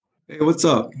Hey, what's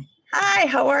up? Hi,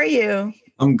 how are you?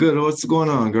 I'm good. What's going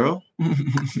on, girl?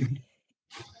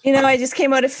 I just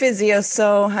came out of physio,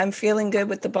 so I'm feeling good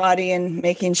with the body and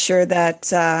making sure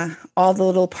that all the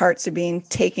little parts are being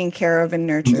taken care of and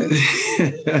nurtured.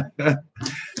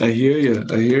 I hear you.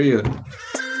 I hear you.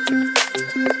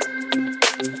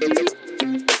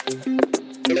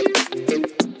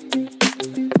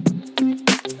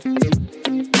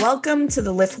 Welcome to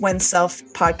the Lift Oneself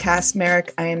podcast,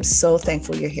 Merrick. I am so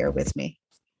thankful you're here with me.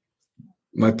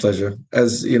 My pleasure.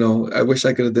 As you know, I wish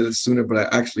I could have did it sooner, but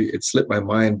it slipped my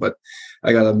mind. But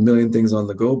I got a million things on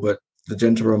the go. But the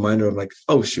gentle reminder, I'm like,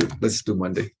 oh shoot, let's do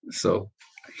Monday. So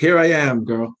here I am,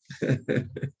 girl.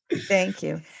 Thank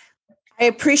you. I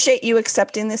appreciate you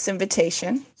accepting this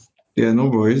invitation. Yeah, no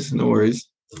worries, no worries.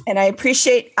 And I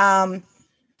appreciate, the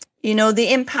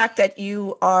impact that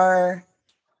you are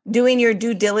doing your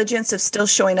due diligence of still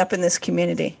showing up in this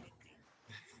community.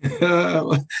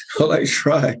 Well, I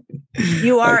try.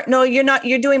 You are. No, you're not.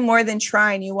 You're doing more than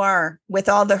trying. You are, with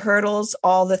all the hurdles,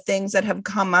 all the things that have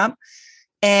come up.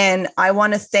 And I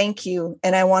want to thank you.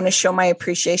 And I want to show my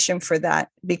appreciation for that,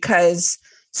 because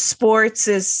sports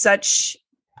is such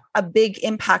a big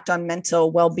impact on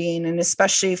mental well-being, and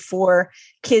especially for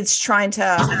kids trying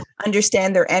to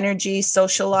understand their energy,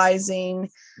 socializing,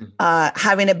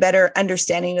 having a better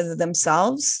understanding of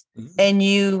themselves, and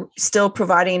you still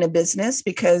providing a business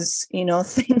because,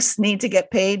 things need to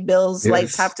get paid, bills, Yes.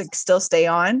 lights have to still stay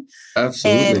on.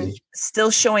 Absolutely. And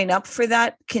still showing up for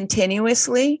that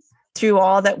continuously through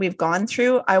all that we've gone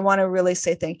through. I want to really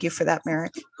say thank you for that,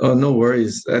 Merrick. Oh, no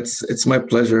worries. It's my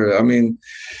pleasure. I mean,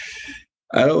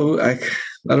 I don't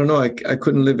know. I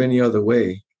couldn't live any other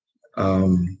way.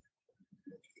 Um,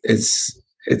 I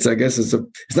guess it's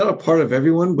not a part of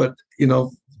everyone, but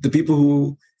the people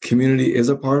who community is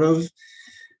a part of,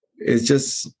 they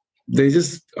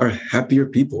just are happier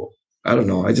people. I don't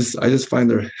know. I just find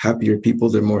they're happier people.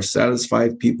 They're more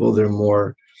satisfied people. They're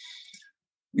more,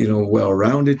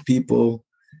 well-rounded people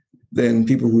than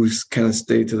people who kind of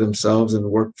stay to themselves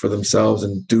and work for themselves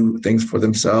and do things for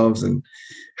themselves and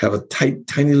have a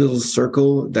tiny little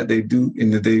circle that they do,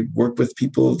 and that they work with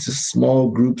people, just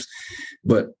small groups,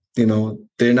 but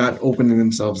they're not opening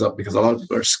themselves up because a lot of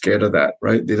people are scared of that,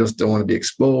 right? They just don't want to be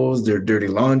exposed. Their dirty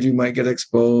laundry might get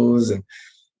exposed. And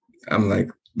I'm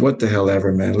like, what the hell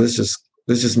ever, man. Let's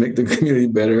just make the community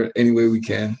better any way we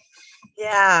can.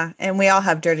 Yeah. And we all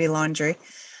have dirty laundry.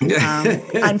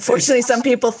 Unfortunately, some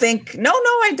people think, no,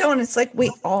 I don't. It's like,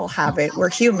 we all have it.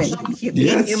 We're human.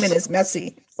 Being human is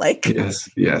messy. Like, yes.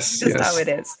 That's how it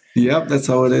is. Yep, that's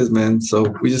how it is, man.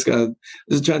 So we just try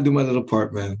to do my little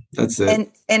part, man. That's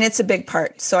it. And it's a big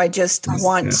part. So I just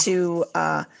want to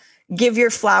give your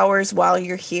flowers while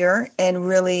you're here and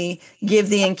really give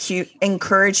the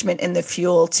encouragement and the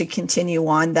fuel to continue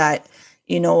on that.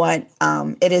 You know what?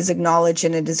 It is acknowledged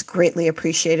and it is greatly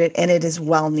appreciated and it is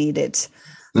well needed.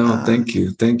 No, thank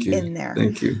you. In there.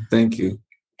 Thank you.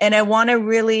 And I want to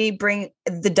really bring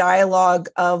the dialogue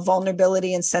of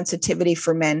vulnerability and sensitivity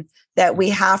for men, that we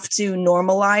have to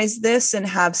normalize this and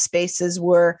have spaces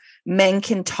where men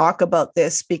can talk about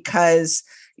this, because,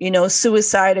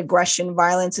 suicide, aggression,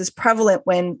 violence is prevalent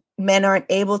when men aren't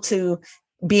able to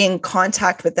be in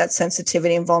contact with that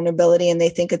sensitivity and vulnerability, and they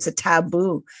think it's a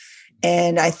taboo.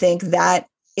 And I think that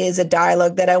is a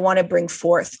dialogue that I want to bring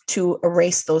forth to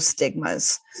erase those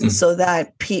stigmas, so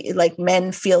that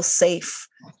men feel safe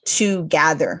to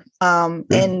gather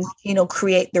and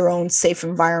create their own safe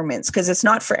environments, because it's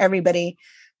not for everybody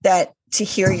to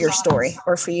hear your story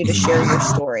or for you to share your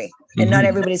story, and not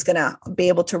everybody's going to be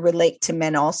able to relate to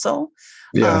men also.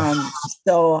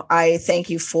 So I thank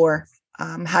you for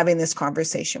having this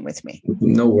conversation with me.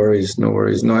 No worries. No,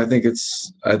 I think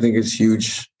it's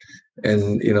huge.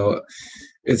 And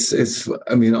it's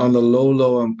I mean, on the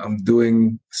low I'm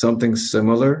doing something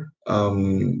similar,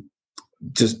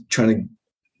 just trying to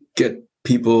get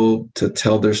people to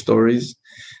tell their stories,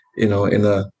 in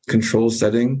a controlled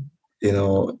setting,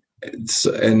 and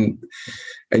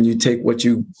you take what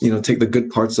take the good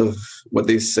parts of what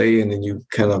they say, and then you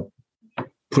kind of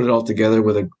put it all together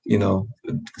with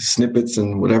snippets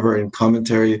and whatever and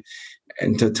commentary,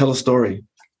 and to tell a story,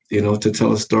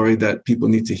 that people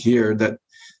need to hear, that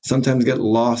sometimes get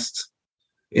lost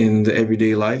in the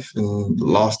everyday life and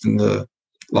lost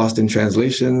in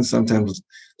translation, sometimes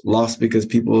lost because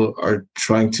people are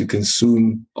trying to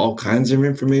consume all kinds of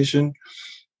information,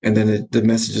 and then the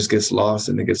message just gets lost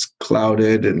and it gets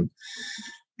clouded and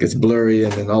gets blurry,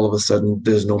 and then all of a sudden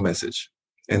there's no message.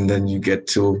 And then you get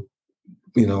to,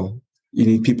 you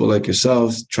need people like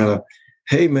yourselves trying to,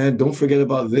 hey man, don't forget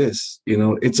about this.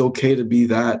 It's okay to be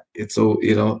that. It's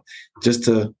just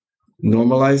to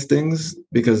normalize things,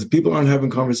 because people aren't having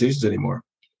conversations anymore.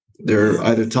 They're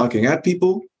either talking at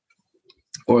people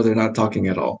or they're not talking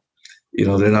at all.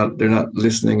 They're not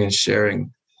listening and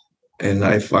sharing. And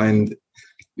I find,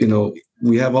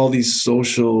 we have all these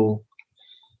social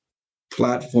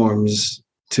platforms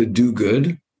to do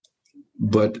good,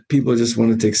 but people just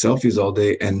want to take selfies all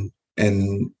day and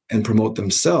promote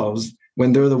themselves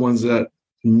when they're the ones that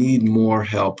need more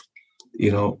help.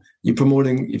 You're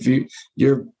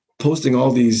posting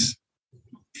all these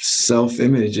self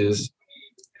images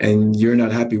and you're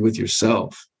not happy with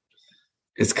yourself,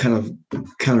 it's kind of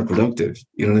counterproductive.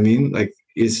 You know what I mean? Like,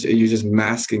 you're just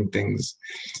masking things.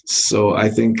 So I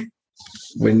think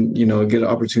when get an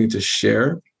opportunity to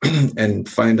share and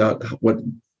find out what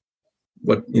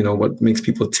makes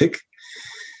people tick,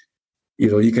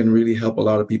 you can really help a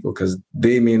lot of people because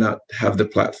they may not have the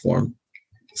platform.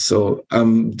 So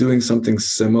I'm doing something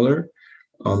similar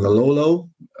on the low,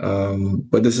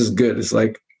 but this is good. It's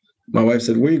like my wife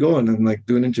said, "Where are you going?" I'm like,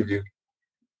 "Do an interview."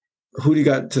 "Who do you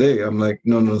got today?" I'm like,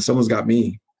 no, someone's got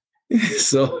me.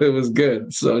 So it was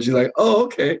good. So she's like, "Oh,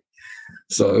 okay."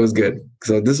 So it was good.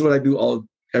 So this is what I do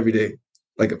every day.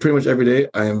 Like pretty much every day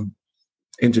I am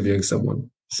interviewing someone.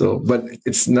 So, but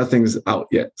nothing's out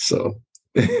yet. So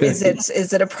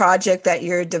is it a project that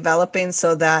you're developing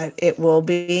so that it will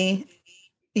be,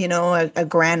 a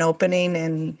grand opening?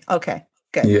 And okay,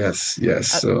 good. Yes.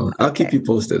 So I'll keep you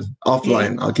posted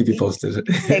offline. I'll keep you posted.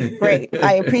 Okay, great.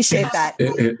 I appreciate that.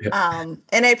 Yeah.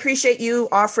 And I appreciate you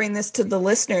offering this to the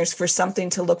listeners for something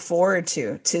to look forward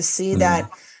to see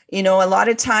that, a lot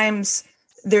of times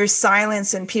there's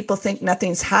silence and people think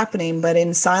nothing's happening, but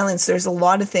in silence, there's a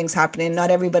lot of things happening. Not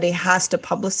everybody has to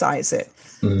publicize it.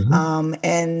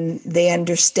 And they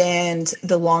understand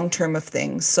the long term of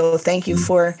things. So thank you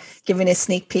for giving a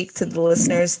sneak peek to the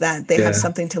listeners that they have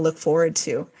something to look forward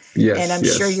to. Yes, and I'm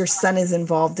sure your son is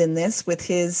involved in this with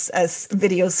his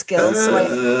video skills. So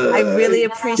I really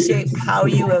appreciate how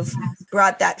you have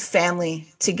brought that family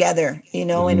together,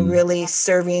 and really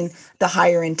serving the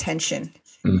higher intention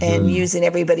and using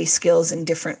everybody's skills in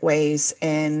different ways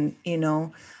and,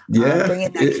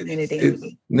 bringing that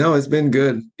community. No, it's been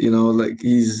good. Like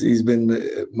he's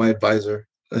been my advisor.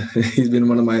 He's been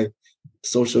one of my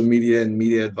social media and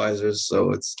media advisors.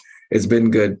 So it's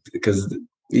been good because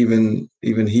even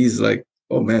he's like,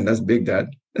 "Oh man, that's big, Dad."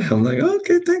 I'm like,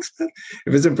 "Okay, thanks, man."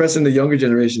 If it's impressing the younger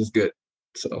generation, it's good.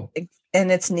 So,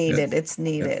 and it's needed. It's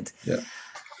needed. Yeah.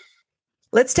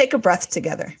 Let's take a breath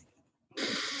together.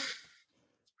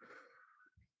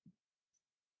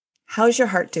 How's your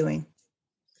heart doing?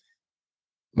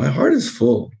 My heart is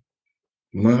full.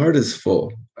 My heart is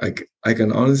full. I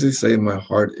can honestly say my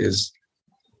heart it's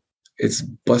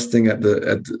busting at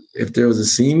the if there was a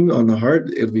seam on the heart,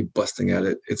 it'll be busting at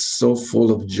it. It's so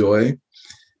full of joy.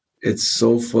 It's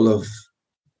so full of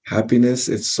happiness.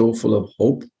 It's so full of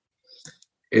hope.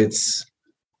 I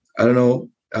don't know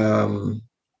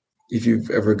if you've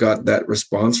ever got that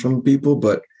response from people,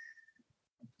 but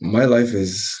my life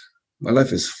is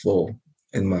full.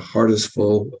 And my heart is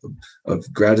full of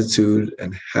gratitude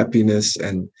and happiness.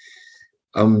 And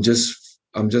I'm just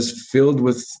filled.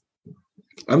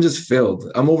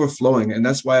 I'm overflowing. And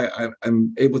that's why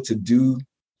I'm able to do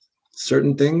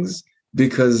certain things,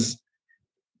 because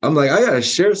I'm like, I gotta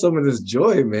share some of this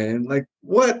joy, man. Like,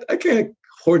 what? I can't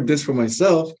hoard this for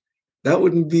myself.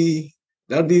 That'd be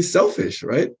selfish,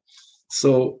 right?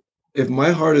 So if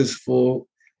my heart is full,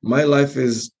 my life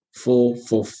is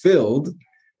fulfilled,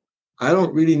 I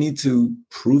don't really need to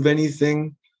prove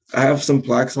anything. I have some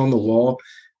plaques on the wall,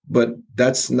 but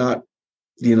that's not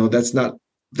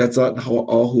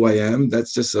all who I am.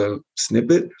 That's just a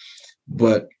snippet.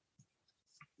 But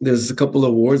there's a couple of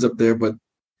awards up there, but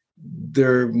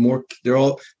they're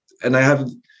all, and I have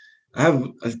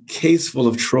a case full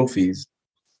of trophies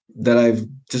that I've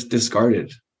just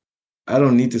discarded. I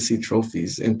don't need to see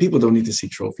trophies, and people don't need to see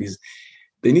trophies.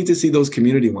 They need to see those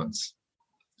community ones.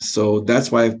 So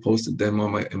that's why I've posted them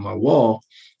in my wall.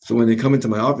 So when they come into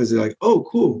my office, they're like, "Oh,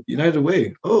 cool, United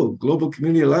Way. Oh, Global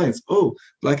Community Alliance. Oh,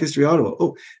 Black History Ottawa.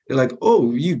 Oh," they're like,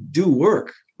 "Oh, you do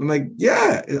work." I'm like,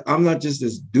 "Yeah, I'm not just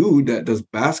this dude that does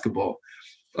basketball."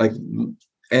 Like,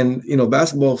 and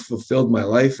basketball fulfilled my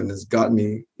life and has got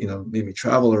me, made me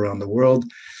travel around the world.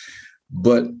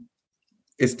 But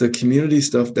it's the community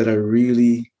stuff that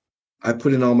I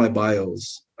put in all my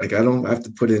bios. Like, I don't have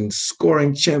to put in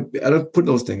scoring champ. I don't put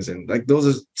those things in. Like, those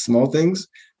are small things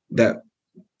that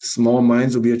small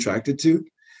minds will be attracted to.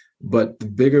 But the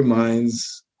bigger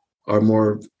minds are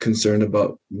more concerned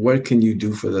about what can you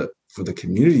do for the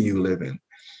community you live in.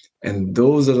 And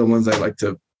those are the ones I like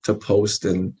to post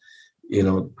and,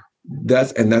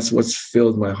 that's what's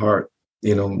filled my heart.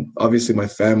 Obviously my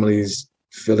family's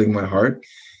filling my heart,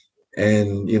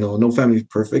 and no family is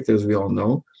perfect, as we all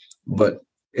know, but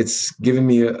it's given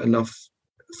me enough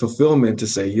fulfillment to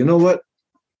say, you know what,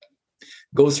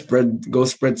 go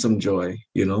spread some joy,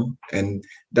 and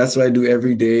that's what I do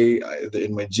every day, either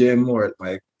in my gym or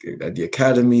at the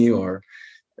academy, or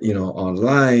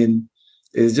online,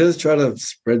 is just try to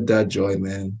spread that joy,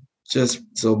 man. Just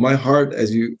so my heart,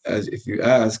 as if you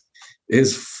ask,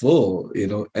 is full,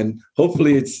 and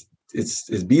hopefully it's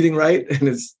beating right and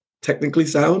it's technically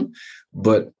sound,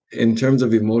 but in terms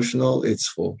of emotional, it's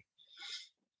full.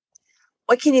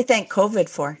 What can you thank COVID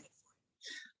for?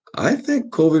 I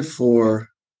thank COVID for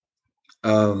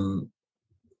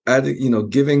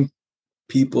giving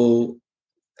people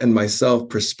and myself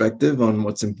perspective on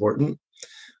what's important.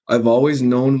 I've always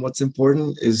known what's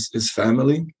important is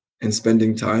family and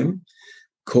spending time.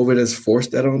 COVID has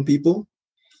forced that on people.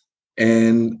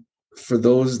 And for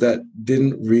those that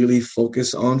didn't really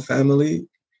focus on family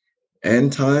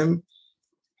and time,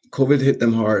 COVID hit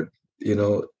them hard,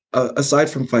 aside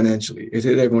from financially. It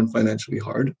hit everyone financially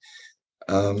hard.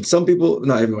 Some people,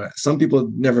 not everyone, some people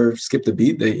never skipped a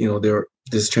beat. They're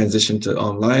this transition to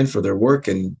online for their work,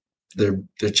 and their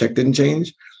check didn't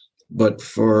change. But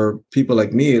for people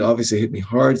like me, it obviously hit me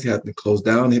hard, having to close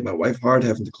down, hit my wife hard,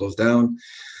 having to close down.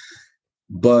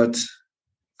 But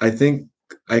I think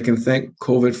I can thank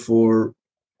COVID for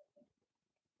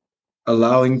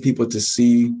allowing people to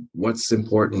see what's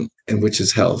important, and which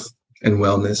is health and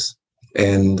wellness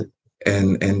and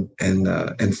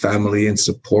family and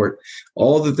support.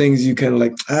 All the things you kind of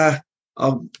like,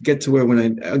 I'll get to it when I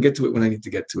need to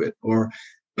get to it, or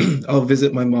I'll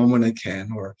visit my mom when I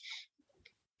can, or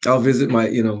I'll visit my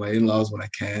in-laws when I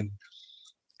can.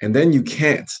 And then you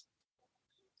can't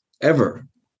ever,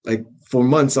 like for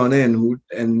months on end,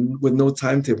 and with no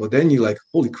timetable. Then you like,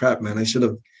 holy crap, man, I should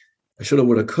have,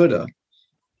 woulda, coulda.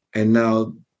 And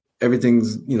now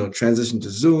everything's, transitioned to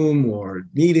Zoom or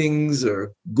meetings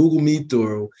or Google Meet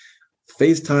or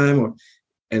FaceTime,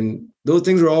 and those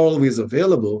things were always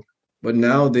available, but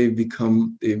now they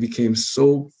became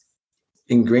so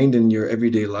ingrained in your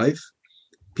everyday life.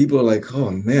 People are like,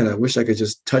 oh man, I wish I could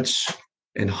just touch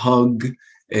and hug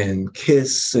and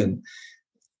kiss. And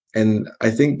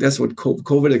I think that's what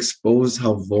COVID exposed,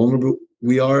 how vulnerable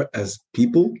we are as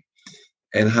people,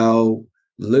 and how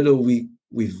little we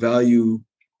value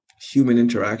human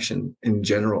interaction in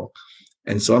general.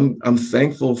 And so I'm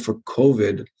thankful for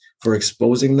COVID for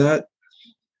exposing that.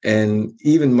 And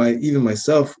even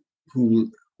myself,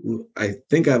 who I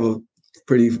think I have a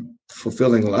pretty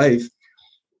fulfilling life,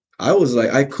 I was like,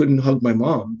 I couldn't hug my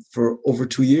mom for over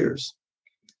 2 years,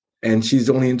 and she's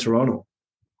only in Toronto.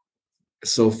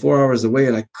 So 4 hours away,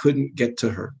 and I couldn't get to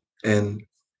her. And,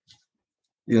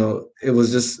 it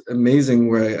was just amazing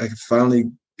where I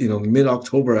finally,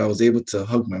 mid-October, I was able to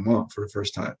hug my mom for the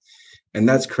first time. And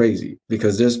that's crazy,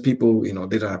 because there's people, they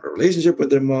don't have a relationship with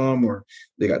their mom, or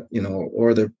they got,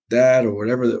 or their dad or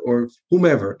whatever, or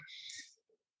whomever.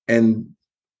 And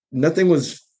nothing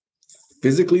was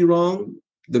physically wrong,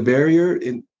 the barrier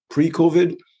in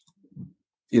pre-COVID,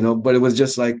 but it was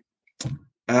just like,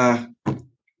 I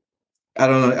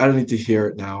don't know, I don't need to hear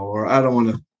it now, or I don't want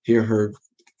to hear her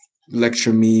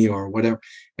lecture me or whatever.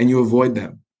 And you avoid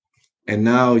them. And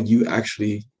now you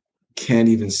actually can't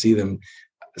even see them.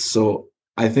 So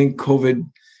I think COVID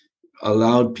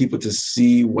allowed people to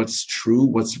see what's true,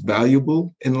 what's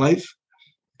valuable in life,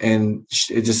 and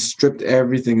it just stripped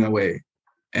everything away.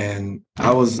 And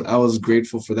I was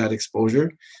grateful for that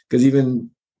exposure, because even,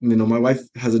 my wife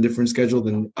has a different schedule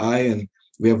than I, and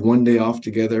we have one day off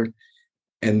together.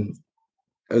 And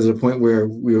there was a point where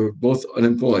we were both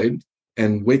unemployed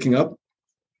and waking up,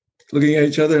 looking at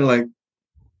each other and like,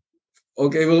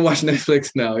 okay, we'll watch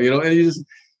Netflix now, and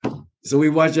so we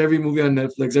watch every movie on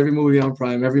Netflix, every movie on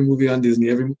Prime, every movie on Disney,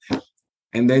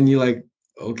 and then you're like,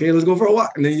 okay, let's go for a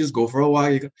walk. And then you just go for a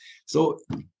walk. So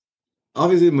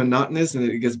obviously monotonous, and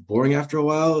it gets boring after a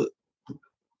while.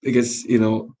 It gets,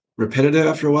 repetitive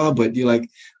after a while, but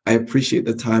I appreciate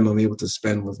the time I'm able to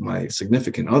spend with my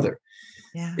significant other,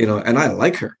 and I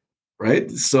like her, right?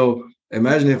 So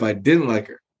imagine if I didn't like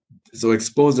her. So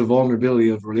expose the vulnerability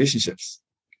of relationships.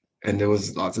 And there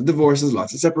was lots of divorces,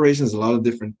 lots of separations, a lot of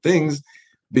different things,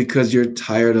 because you're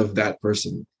tired of that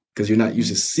person, because you're not used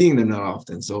to seeing them that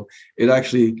often. So it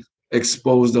actually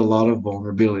exposed a lot of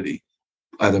vulnerability,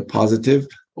 either positive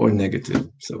or negative.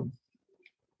 So,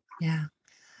 yeah.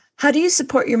 How do you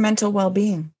support your mental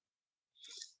well-being?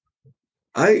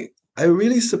 I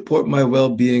really support my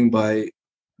well-being by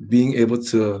being able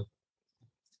to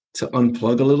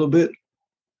unplug a little bit.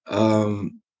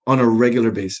 on a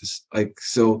regular basis. Like,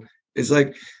 so it's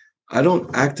like I don't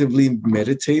actively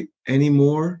meditate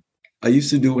anymore. I used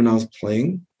to do it when I was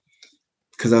playing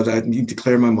because I need to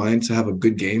clear my mind to have a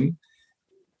good game.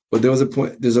 But there's a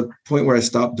point where I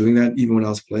stopped doing that even when I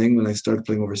was playing. When I started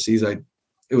playing overseas, it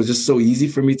was just so easy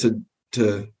for me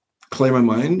to clear my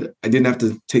mind. I didn't have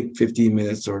to take 15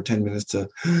 minutes or 10 minutes to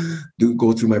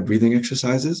go through my breathing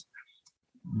exercises.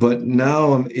 But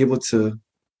now I'm able to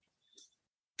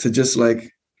just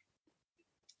like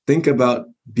think about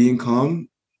being calm,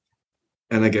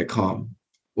 and I get calm,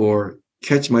 or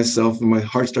catch myself and my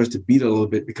heart starts to beat a little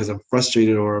bit because I'm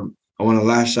frustrated or I want to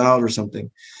lash out or something.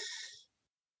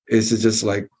 It's just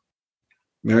like,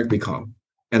 Merrick, be calm.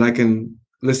 And I can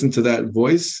listen to that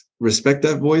voice, respect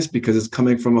that voice, because it's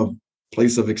coming from a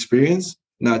place of experience,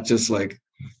 not just like,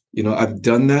 I've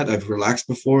done that. I've relaxed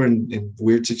before in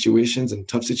weird situations and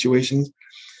tough situations.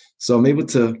 So I'm able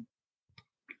to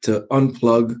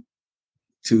unplug,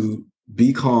 to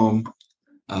be calm.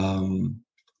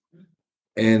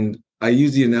 And I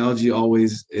use the analogy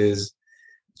always is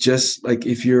just like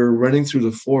if you're running through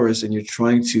the forest and you're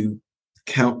trying to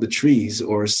count the trees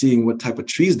or seeing what type of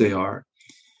trees they are,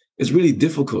 it's really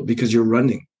difficult because you're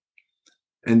running.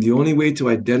 And the only way to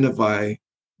identify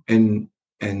and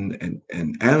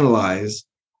analyze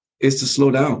is to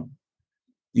slow down.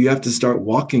 You have to start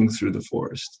walking through the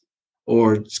forest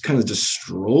or just kind of just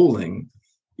strolling,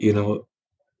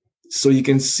 so you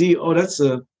can see, oh, that's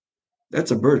a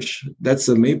birch, that's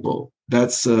a maple,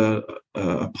 that's a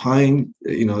pine,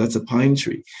 that's a pine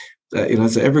tree,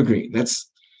 that's an evergreen.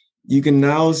 You can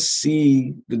now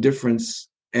see the difference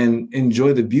and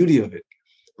enjoy the beauty of it.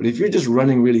 But if you're just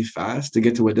running really fast to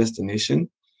get to a destination,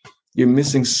 you're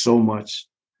missing so much.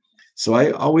 So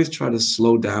I always try to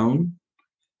slow down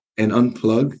and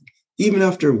unplug, even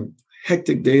after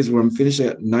hectic days where I'm finishing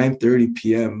at 9:30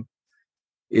 p.m.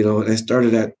 And I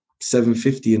started at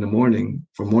 7:50 in the morning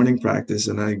for morning practice,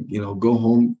 and I go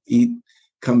home, eat,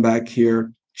 come back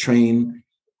here, train,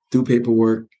 do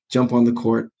paperwork, jump on the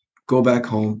court, go back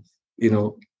home,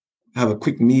 have a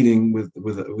quick meeting with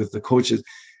the coaches,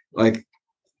 like,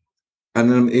 and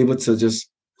then I'm able to just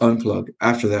unplug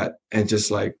after that and just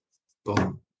like,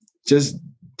 boom, just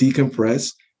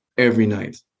decompress every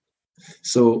night.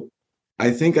 So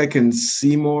I think I can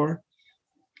see more.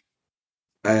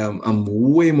 I'm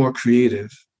way more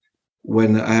creative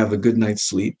when I have a good night's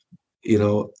sleep.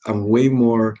 I'm way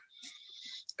more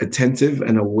attentive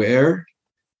and aware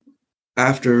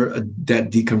after that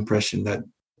decompression. That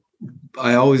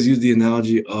I always use the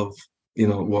analogy of,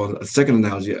 a second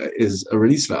analogy is a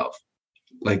release valve,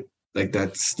 like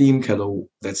that steam kettle.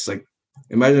 That's like,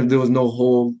 imagine if there was no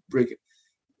hole break.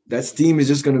 That steam is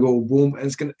just going to go boom,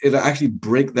 and it'll actually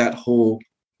break that hole,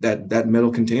 that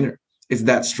metal container. It's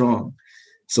that strong.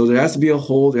 So there has to be a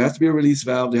hole, there has to be a release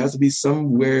valve, there has to be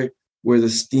somewhere where the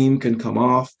steam can come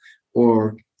off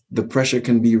or the pressure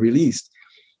can be released.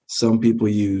 Some people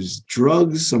use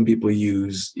drugs, some people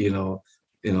use,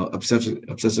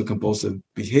 obsessive compulsive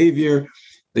behavior.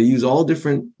 They use all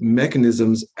different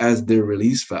mechanisms as their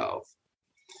release valve.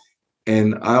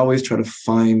 And I always try to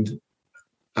find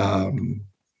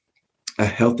a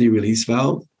healthy release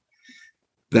valve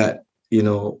that,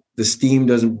 the steam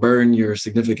doesn't burn your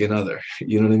significant other.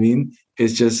 You know what I mean?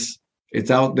 It's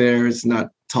out there. It's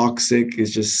not toxic.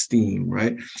 It's just steam,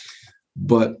 right?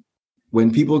 But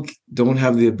when people don't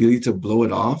have the ability to blow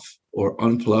it off or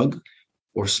unplug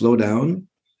or slow down,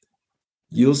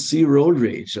 you'll see road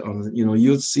rage.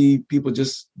 You'll see people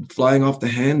just flying off the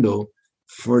handle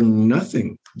for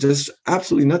nothing, just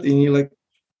absolutely nothing. And you're like,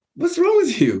 what's wrong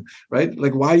with you, right?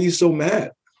 Like, why are you so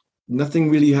mad? Nothing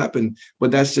really happened.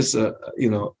 But that's just a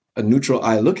neutral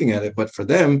eye looking at it. But for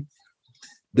them,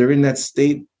 they're in that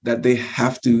state that they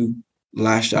have to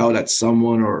lash out at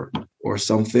someone or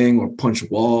something, or punch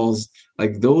walls.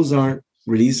 Like, those aren't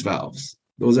release valves.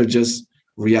 Those are just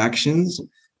reactions,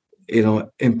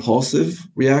 impulsive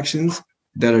reactions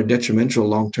that are detrimental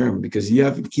long term, because you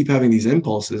have to keep having these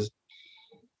impulses.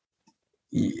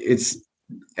 It's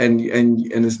and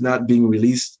it's not being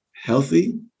released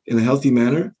in a healthy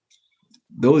manner.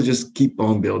 Those just keep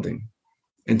on building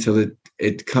until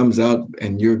it comes out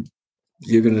and you're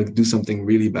going to do something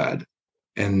really bad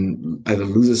and either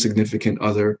lose a significant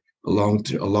other, a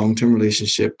long-term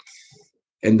relationship,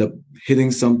 end up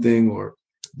hitting something or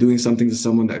doing something to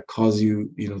someone that caused you,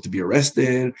 to be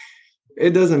arrested. It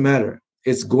doesn't matter.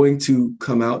 It's going to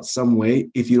come out some way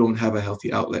if you don't have a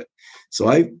healthy outlet. So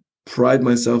I pride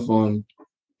myself on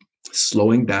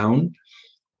slowing down,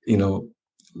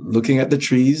 looking at the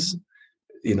trees,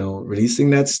 releasing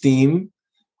that steam,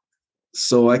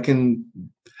 so I can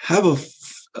have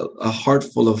a heart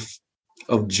full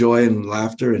of joy and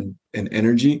laughter and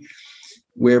energy,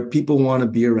 where people want to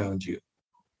be around you.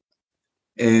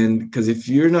 And because if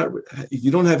you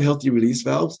don't have healthy release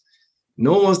valves,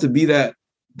 no one wants to be that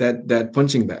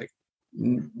punching bag.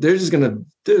 They're just gonna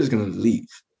leave,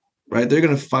 right? They're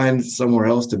gonna find somewhere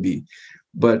else to be.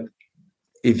 But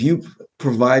if you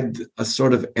provide a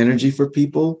sort of energy for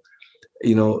people,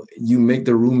 you make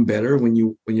the room better when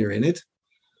you're in it.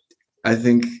 I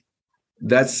think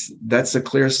that's a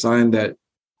clear sign that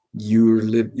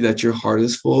that your heart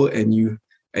is full, and you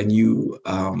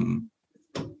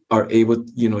are able,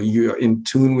 you're in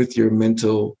tune with your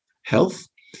mental health.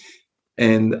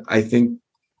 And I think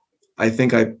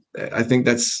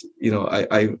that's,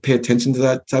 I pay attention to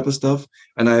that type of stuff,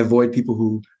 and I avoid people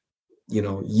who,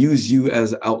 use you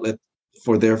as an outlet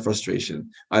for their frustration,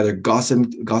 either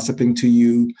gossiping to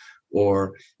you,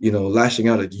 or, lashing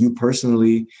out at you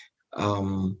personally.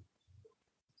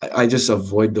 I just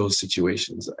avoid those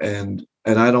situations, and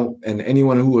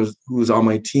anyone who's on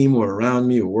my team or around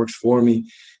me or works for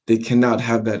me, they cannot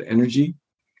have that energy.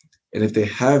 And if they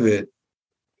have it,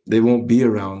 they won't be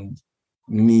around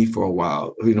me for a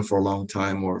while, for a long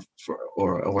time, or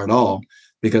at all,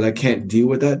 because I can't deal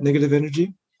with that negative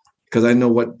energy, because I know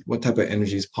what type of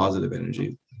energy is positive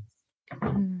energy.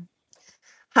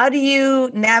 How do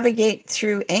you navigate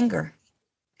through anger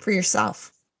for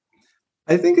yourself?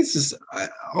 I think it's just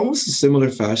almost a similar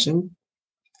fashion,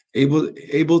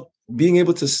 being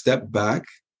able to step back.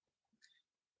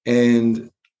 And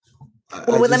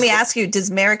let me ask you, does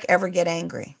Merrick ever get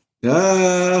angry?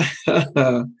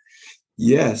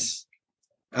 Yes,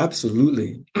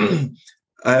 absolutely. I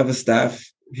have a staff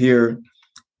here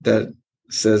that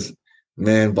says,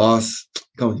 man, boss,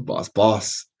 come on,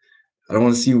 boss. I don't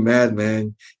want to see you mad,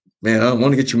 man. Man, I don't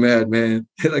want to get you mad, man.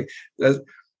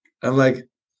 I'm like,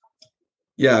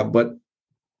 yeah, but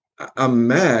I'm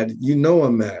mad.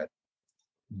 I'm mad.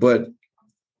 But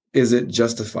is it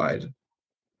justified?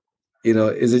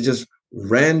 Is it just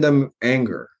random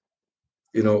anger?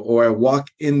 Or I walk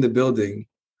in the building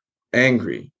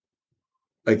angry.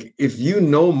 Like, if you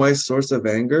know my source of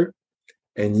anger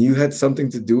and you had something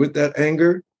to do with that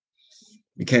anger,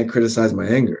 you can't criticize my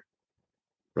anger,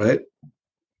 right?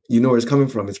 You know where it's coming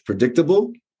from. It's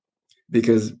predictable,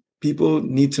 because people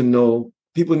need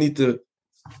to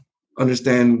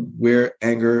understand where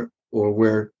anger or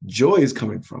where joy is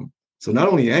coming from. So not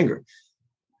only anger,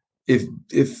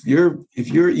 if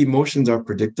your emotions are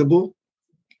predictable,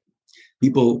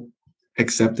 people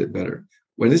accept it better.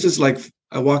 When it's just like,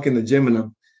 I walk in the gym and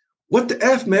I'm, what the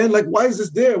F, man? Like, why is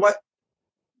this there? Why?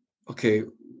 Okay,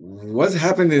 what's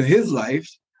happened in his life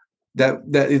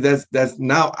that's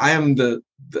now I'm the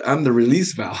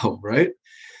release valve, right?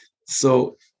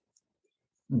 So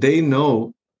they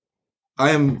know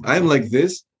I'm like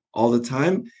this all the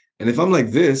time. And if I'm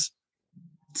like this,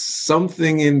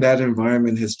 something in that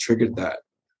environment has triggered that.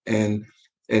 And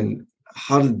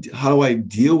how do I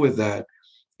deal with that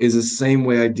is the same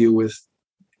way I deal with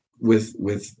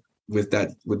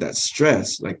that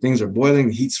stress. Like, things are boiling,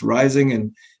 the heat's rising,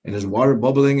 and there's water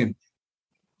bubbling, and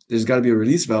there's got to be a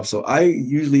release valve. So I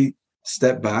usually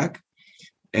step back,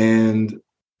 and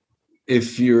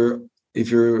if you're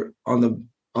on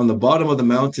the bottom of the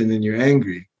mountain and you're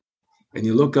angry and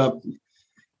you look up,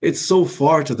 it's so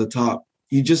far to the top,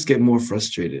 you just get more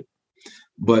frustrated.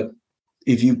 But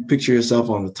if you picture yourself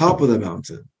on the top of the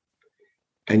mountain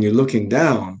and you're looking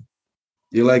down,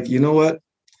 you're like, you know what?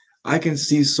 I can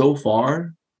see so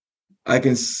far. I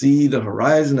can see the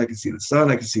horizon. I can see the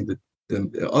sun. I can see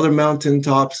the other mountain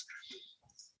tops.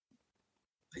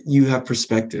 You have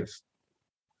perspective.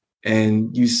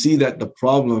 And you see that the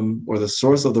problem, or the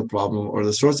source of the problem, or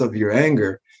the source of your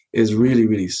anger is really,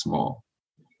 really small.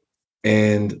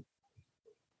 And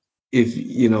if,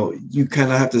 you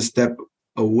kind of have to step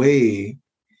away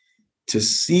to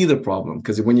see the problem,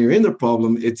 because when you're in the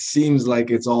problem, it seems like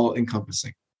it's all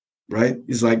encompassing, right?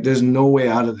 It's like, there's no way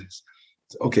out of this.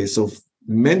 Okay, so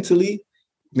mentally,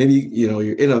 maybe,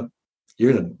 you're in a,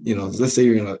 let's say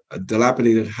you're in a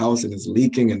dilapidated house and it's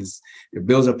leaking and your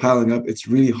bills are piling up. It's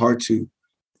really hard to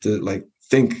like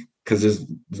think, because there's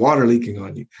water leaking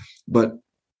on you. But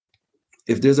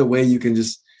if there's a way you can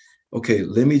just, okay,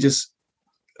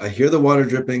 I hear the water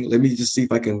dripping. Let me just see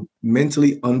if I can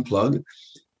mentally unplug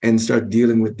and start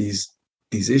dealing with these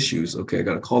issues. Okay, I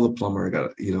got to call the plumber. I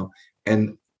got to,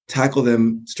 and tackle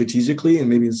them strategically and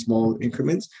maybe in small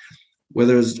increments.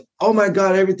 Whether it's, oh my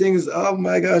God, oh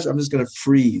my gosh, I'm just going to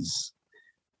freeze.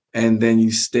 And then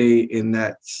you stay in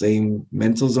that same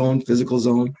mental zone, physical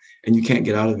zone, and you can't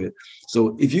get out of it.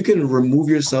 So if you can remove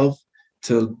yourself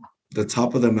to the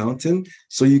top of the mountain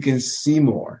so you can see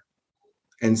more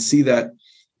and see that,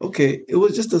 okay, it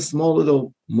was just a small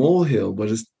little molehill, but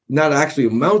it's not actually a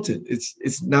mountain.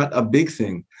 It's not a big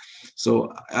thing.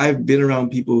 So I've been around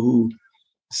people who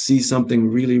see something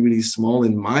really, really small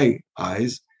in my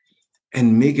eyes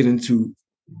and make it into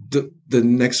the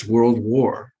next world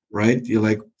war, right? You're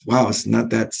like, wow, it's not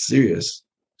that serious.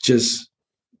 Just,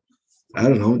 I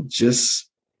don't know,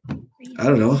 I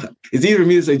don't know. It's easy for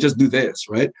me to say, just do this,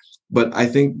 right? But I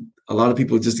think a lot of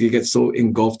people just get so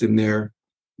engulfed in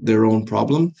their own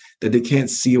problem that they can't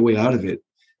see a way out of it.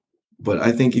 But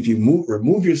I think if you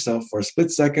remove yourself for a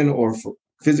split second or for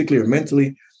physically or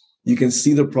mentally, you can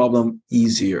see the problem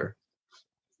easier.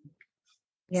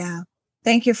 Yeah.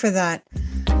 Thank you for that.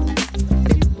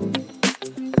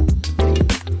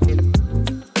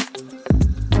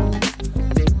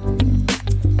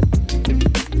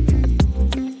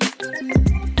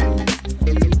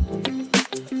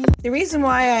 The reason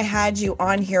why I had you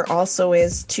on here also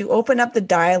is to open up the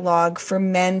dialogue for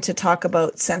men to talk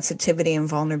about sensitivity and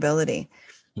vulnerability.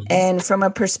 Mm-hmm. And from a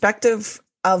perspective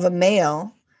of a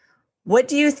male, what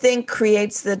do you think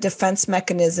creates the defense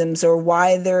mechanisms, or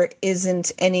why there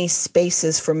isn't any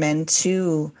spaces for men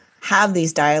to have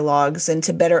these dialogues and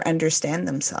to better understand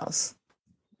themselves?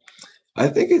 I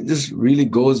think it just really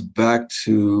goes back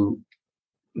to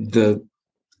the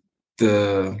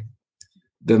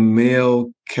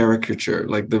male caricature,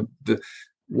 like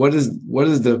what is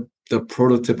the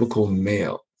prototypical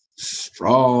male?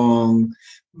 Strong,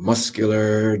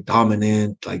 muscular,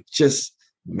 dominant, like just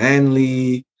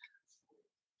manly.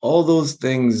 All those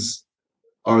things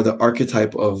are the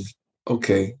archetype of,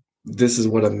 okay, this is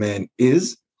what a man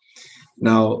is.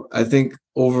 Now, I think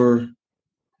over,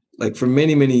 like, for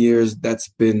many, many years, that's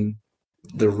been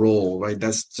the role, right?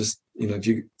 That's just, if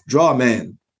you draw a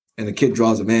man and the kid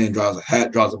draws a man, draws a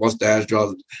hat, draws a mustache,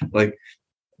 like,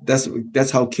 that's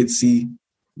how kids see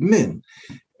men.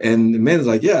 And the men's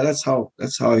like, yeah, that's how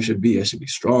I should be. I should be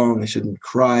strong. I shouldn't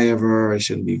cry ever. I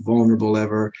shouldn't be vulnerable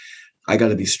ever. I got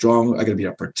to be strong. I got to be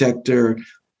a protector,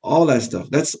 all that stuff.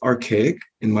 That's archaic,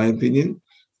 in my opinion.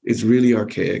 It's really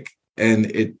archaic. And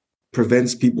it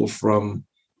prevents people from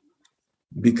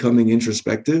becoming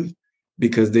introspective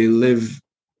because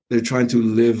they're trying to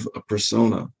live a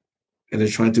persona, and they're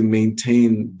trying to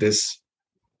maintain this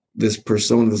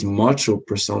persona, this macho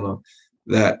persona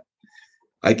that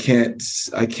I can't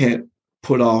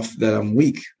put off that I'm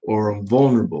weak or I'm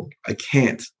vulnerable. I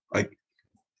can't.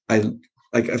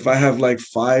 Like if I have like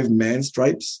 5 man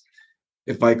stripes,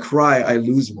 if I cry, I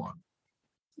lose one.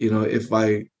 If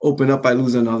I open up, I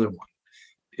lose another one.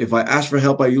 If I ask for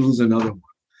help, I lose another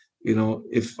one.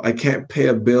 If I can't pay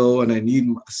a bill and I need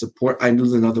support, I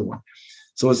lose another one.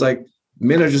 So it's like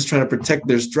men are just trying to protect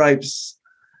their stripes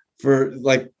for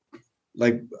like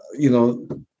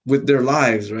with their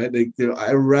lives, right?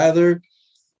 I'd rather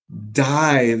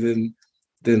die than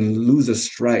lose a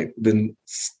stripe, than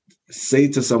say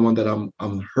to someone that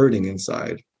I'm hurting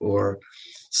inside. Or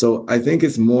so I think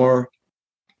it's more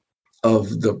of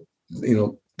the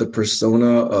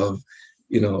persona of,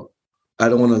 I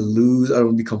don't want to lose, I don't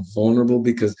want to become vulnerable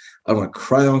because I don't want to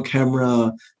cry on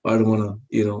camera. I don't want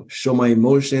to, show my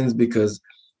emotions because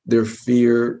their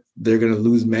fear they're going to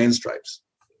lose man stripes,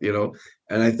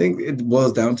 And I think it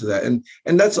boils down to that. And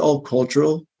that's all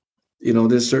cultural.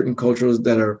 There's certain cultures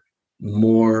that are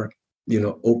more,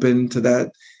 open to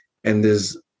that. And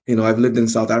there's, I've lived in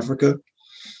South Africa,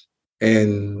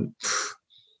 and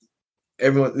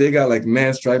everyone, they got like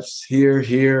man stripes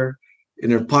here in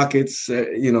their pockets,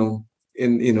 in,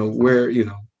 where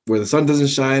the sun doesn't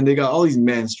shine, they got all these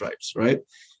man stripes, right?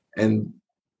 And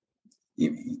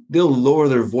they'll lower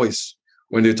their voice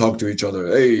when they talk to each other.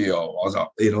 Hey, yo, what's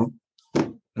up?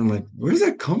 I'm like, where does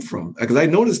that come from? Because I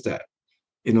noticed that,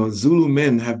 Zulu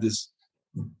men have this,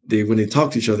 when they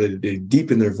talk to each other, they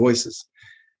deepen their voices.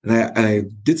 And I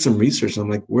did some research. I'm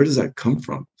like, where does that come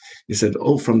from? He said,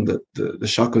 from the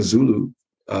Shaka Zulu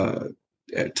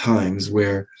at times,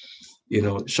 where,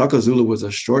 Shaka Zulu was a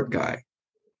short guy,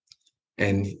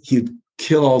 and he'd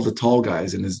kill all the tall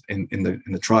guys in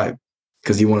the tribe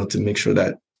because he wanted to make sure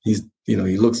that he's, he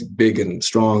looks big and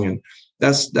strong. And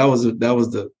that was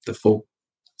the folk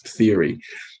theory.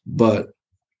 But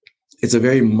it's a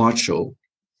very macho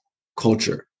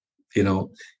culture,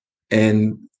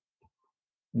 and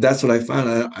that's what I found.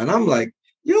 And I'm like,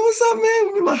 yo, what's up,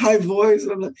 man? With my high voice.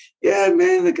 And I'm like, yeah,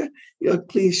 man, like,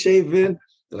 clean shaven.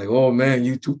 They're like, oh man,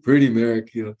 you too pretty,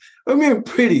 Merrick. I mean,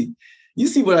 pretty. You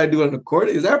see what I do on the court?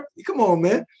 Come on,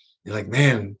 man. You're like,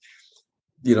 man,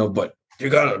 but you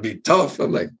gotta be tough.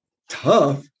 I'm like,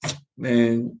 tough,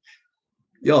 man.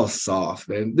 y'all soft,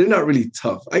 man. They're not really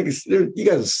tough. I guess you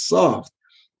guys are soft,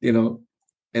 you know.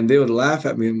 And they would laugh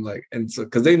at me. I'm like, and so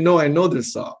because they know I know they're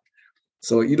soft.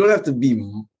 So you don't have to be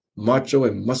macho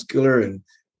and muscular and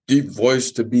deep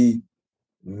voice to be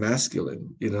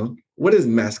masculine. You know, what is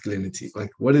masculinity?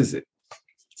 Like, what is it?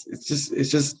 It's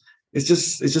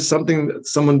just something that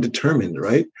someone determined,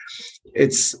 right?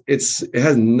 It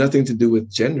has nothing to do with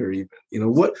gender even. You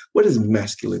know, what is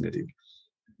masculinity?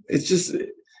 It's just,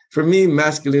 for me,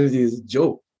 masculinity is a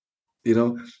joke. You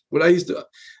know, what I used to,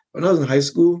 when I was in high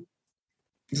school,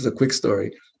 this is a quick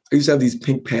story. I used to have these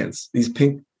pink pants, these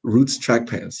pink Roots track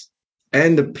pants,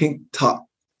 and a pink top.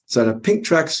 So I had a pink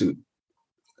tracksuit.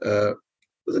 I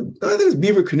think it was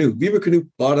Beaver Canoe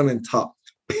bottom and top,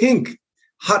 pink,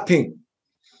 hot pink,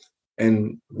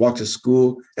 and walked to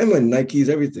school and my Nikes,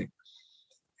 everything.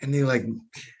 And they're like,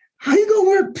 "How you gonna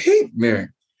wear pink, Mary?"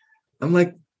 I'm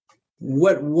like,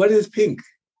 "What is pink?"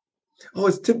 "Oh,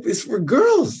 it's for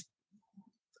girls."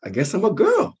 I guess I'm a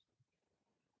girl.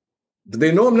 But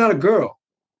they know I'm not a girl.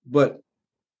 But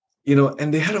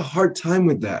and they had a hard time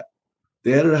with that.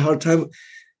 They had a hard time,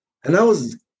 and I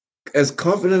was as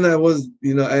confident I was,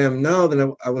 I am now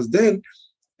than I was then,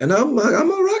 and I'm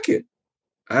a rocket.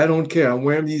 I don't care. I'm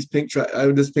wearing this pink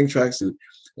tracksuit,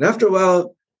 and after a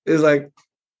while, it's like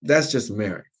that's just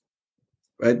Merrick,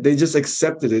 right? They just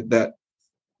accepted it that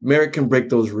Merrick can break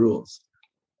those rules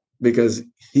because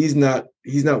he's not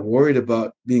worried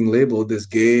about being labeled as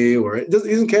gay he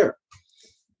doesn't care.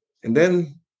 And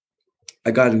then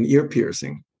I got an ear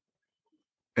piercing,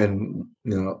 and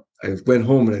I went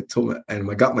home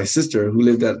and I got my sister who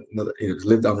lived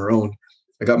on her own.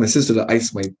 I got my sister to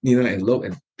ice my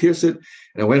and pierce it,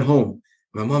 and I went home.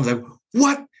 My mom's like,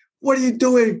 "What? What are you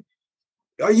doing?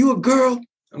 Are you a girl?"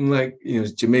 I'm like,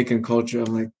 it's Jamaican culture.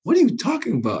 I'm like, "What are you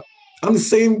talking about? I'm the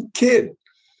same kid."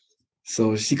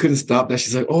 So she couldn't stop that.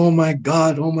 She's like, "Oh my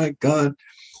God, oh my God."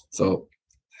 So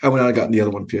I went out and got the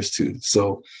other one pierced too.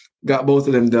 So got both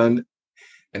of them done.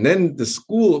 And then the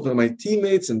school, my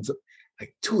teammates, and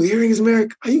like, 2 earrings,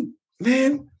 Merrick? Are you,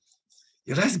 man?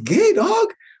 Yeah, that's gay, dog.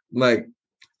 I'm like,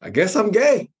 I guess I'm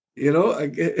gay.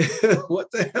 What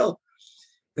the hell?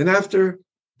 Then after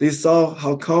they saw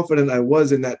how confident I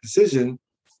was in that decision,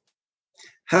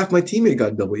 half my teammate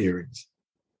got double earrings.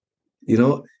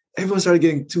 Everyone started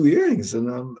getting 2 earrings.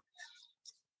 And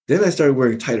then I started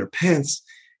wearing tighter pants.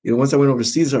 Once I went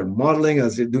overseas, I started modeling. I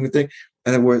was doing a thing.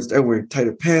 And I started wearing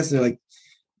tighter pants. And they're like,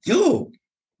 "Yo,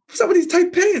 what's up with these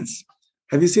tight pants?"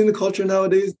 Have you seen the culture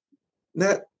nowadays,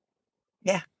 Nat?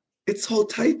 Yeah. It's all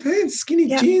tight pants, skinny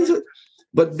jeans.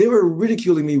 But they were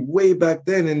ridiculing me way back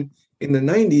then in the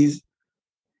 90s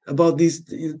about these.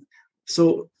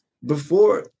 So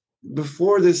before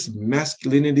this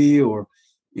masculinity or,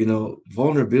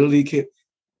 vulnerability came,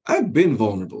 I've been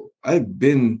vulnerable. I've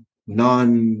been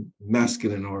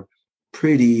non-masculine or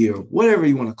pretty or whatever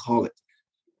you want to call it.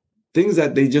 Things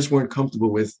that they just weren't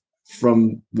comfortable with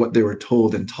from what they were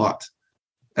told and taught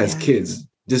as kids.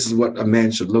 This is what a man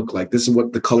should look like. This is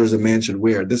what the colors a man should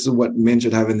wear. This is what men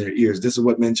should have in their ears. This is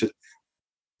what men should.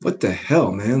 What the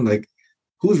hell, man? Like,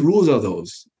 whose rules are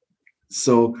those?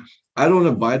 So I don't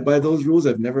abide by those rules.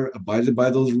 I've never abided by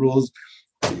those rules.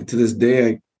 To this day,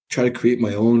 I try to create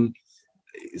my own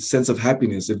sense of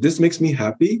happiness. If this makes me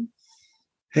happy,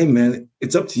 hey, man,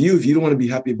 it's up to you if you don't want to be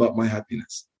happy about my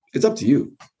happiness. It's up to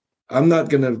you. I'm not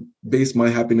going to base my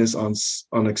happiness on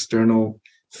external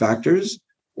factors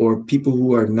or people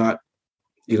who are not,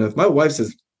 if my wife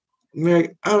says,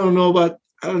 "Mary, I don't know about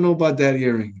that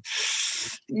earring,"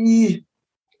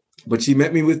 but she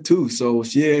met me with 2, so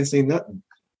she ain't saying nothing,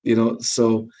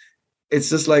 so it's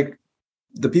just like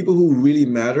the people who really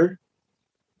matter,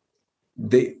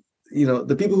 the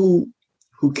people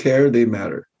who care, they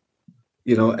matter,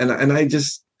 and I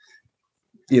just,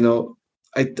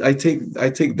 I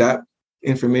take that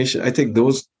information, I take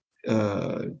those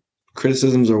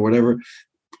criticisms or whatever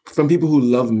from people who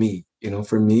love me,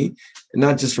 for me, and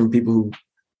not just from people who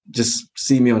just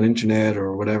see me on internet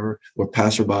or whatever, or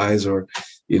passerbys or,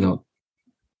 I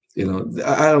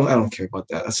don't care about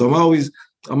that. So I'm always,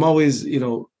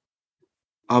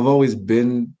 I've always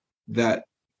been that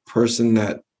person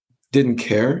that didn't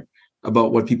care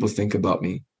about what people think about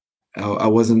me. I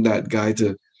wasn't that guy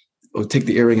to take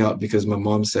the earring out because my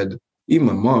mom said. Even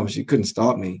my mom, she couldn't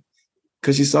stop me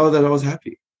because she saw that I was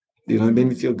happy. It made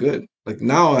me feel good. Like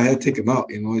now I had to take them out,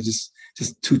 it's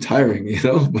just too tiring,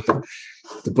 but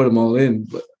to put them all in.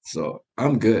 But so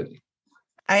I'm good.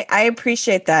 I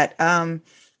appreciate that.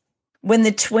 When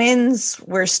the twins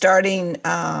were starting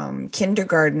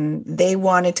kindergarten, they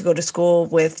wanted to go to school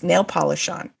with nail polish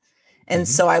on. And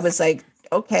so I was like,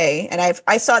 okay. And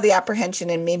I saw the apprehension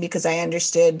in me because I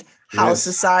understood how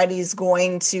society is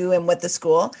going to and what the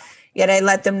school. Yet I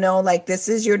let them know, like, this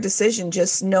is your decision.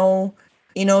 Just know,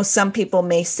 some people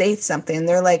may say something and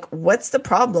they're like, what's the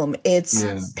problem? It's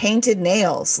painted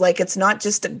nails. Like, it's not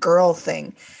just a girl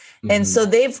thing. And so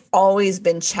they've always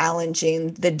been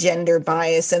challenging the gender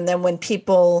bias. And then when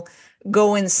people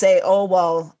go and say, oh,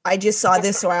 well, I just saw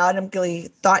this, so I automatically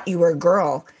thought you were a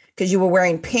girl because you were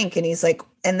wearing pink. And he's like,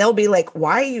 and they'll be like,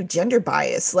 why are you gender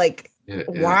biased? Like,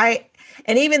 why?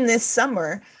 And even this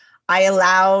summer, I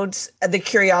allowed the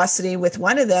curiosity with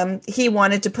one of them. He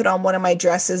wanted to put on one of my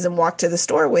dresses and walk to the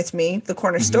store with me, the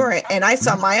corner store. And I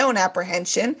saw my own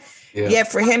apprehension.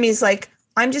 Yet for him, he's like,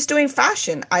 I'm just doing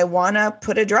fashion. I want to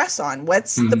put a dress on.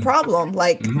 What's the problem?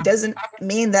 Like, doesn't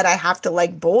mean that I have to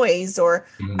like boys, or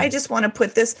I just want to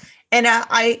put this. And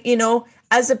I,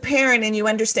 as a parent, and you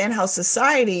understand how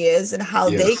society is and how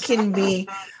they can be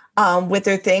with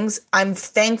their things, I'm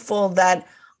thankful that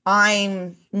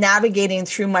I'm navigating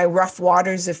through my rough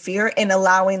waters of fear and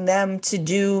allowing them to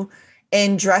do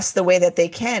and dress the way that they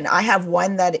can. I have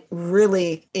one that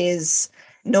really is,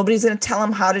 nobody's going to tell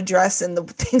him how to dress, and the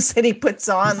things that he puts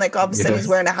on, like all of a sudden he's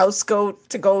wearing a house coat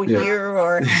to go here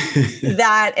or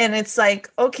that. And it's like,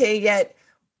 okay, yet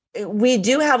we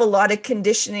do have a lot of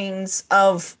conditionings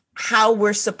of how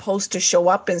we're supposed to show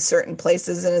up in certain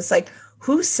places. And it's like,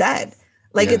 who said?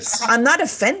 Like, I'm not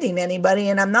offending anybody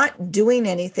and I'm not doing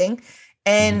anything.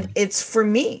 And it's for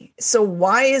me. So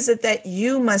why is it that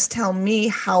you must tell me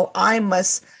how I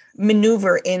must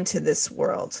maneuver into this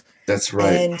world? That's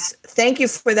right. And thank you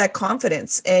for that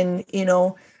confidence and,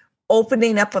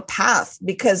 opening up a path,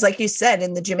 because like you said,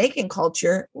 in the Jamaican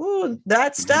culture,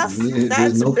 that stuff,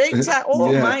 that's big time.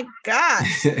 Oh my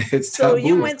gosh. So taboo.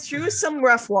 You went through some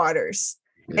rough waters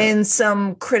and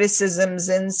some criticisms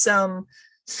and some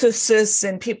sus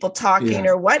and people talking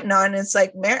or whatnot. And it's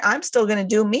like, man, I'm still going to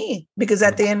do me, because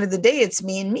at the end of the day, it's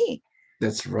me and me.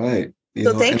 That's right.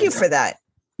 So thank you for that.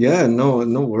 Yeah, no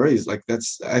worries. Like,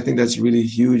 I think that's really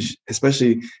huge,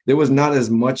 especially there was not as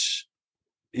much,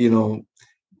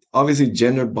 obviously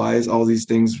gender bias, all these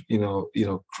things,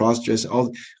 cross-dress,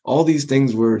 all these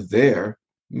things were there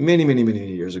many, many,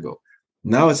 many years ago.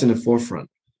 Now it's in the forefront.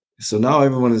 So now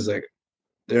everyone is like,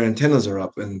 their antennas are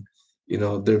up and,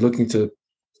 they're looking to,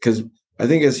 because I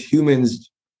think as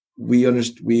humans, we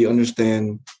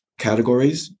understand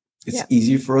categories. It's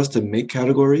easy for us to make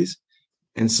categories.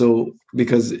 And so,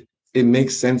 because it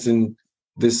makes sense in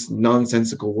this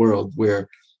nonsensical world where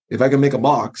if I can make a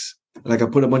box and I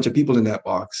can put a bunch of people in that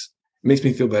box, it makes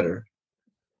me feel better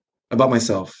about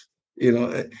myself,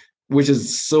 which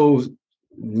is so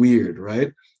weird,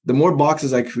 right? The more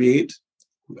boxes I create,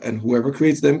 and whoever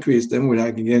creates them, when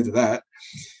I can get into that,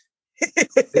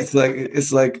 it's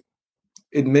like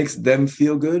it makes them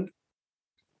feel good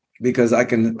because I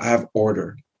have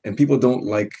order, and people don't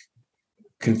like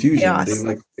confusion. Yes. They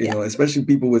like, especially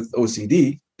people with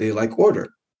OCD, they like order.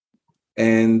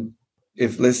 And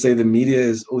if, let's say, the media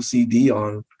is OCD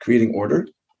on creating order,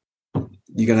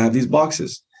 you're going to have these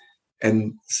boxes.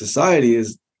 And society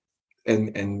is,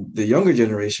 and the younger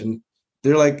generation,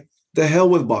 they're like, the hell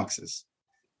with boxes.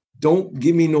 Don't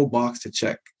give me no box to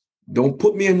check. Don't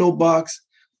put me in no box.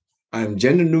 I'm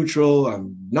gender neutral.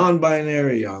 I'm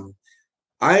non-binary.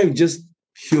 I'm just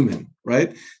human,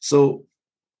 right? So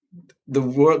the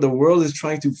world is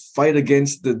trying to fight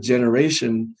against the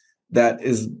generation that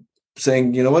is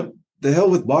saying, you know what, the hell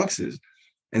with boxes.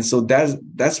 And so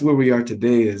that's where we are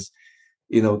today is,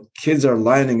 kids are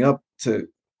lining up to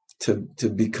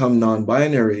become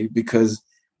non-binary because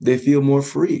they feel more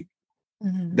free.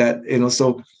 That,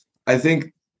 so I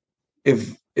think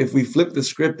if we flip the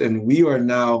script and we are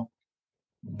now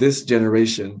this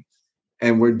generation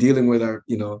and we're dealing with our,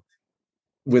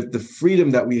 with the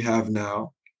freedom that we have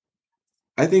now,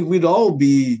 I think we'd all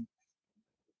be,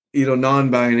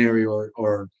 non-binary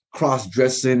or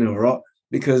cross-dressing or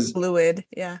because fluid,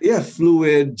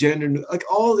 fluid, gender, like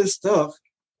all this stuff.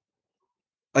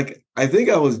 Like, I think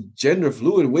I was gender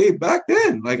fluid way back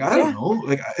then. Like, I don't know.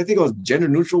 Like, I think I was gender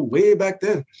neutral way back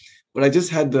then, but I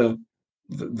just had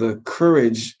the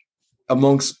courage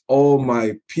amongst all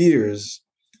my peers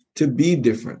to be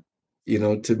different,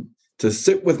 to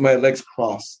sit with my legs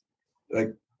crossed.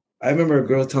 Like, I remember a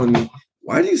girl telling me,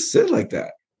 why do you sit like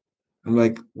that? I'm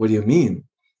like, what do you mean?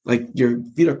 Like, your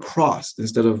feet are crossed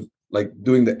instead of like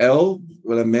doing the L,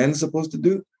 what a man's supposed to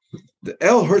do. The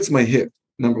L hurts my hip,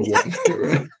 number one.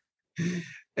 Right?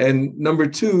 And number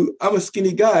two, I'm a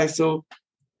skinny guy, so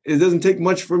it doesn't take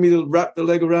much for me to wrap the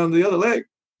leg around the other leg.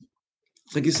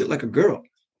 It's like you sit like a girl.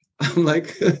 I'm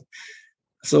like,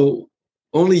 so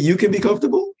only you can be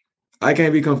comfortable? I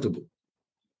can't be comfortable.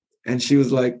 And she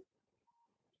was like,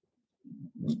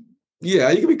 yeah,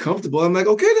 you can be comfortable. I'm like,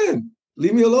 okay, then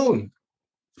leave me alone.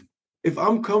 If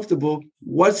I'm comfortable,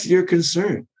 what's your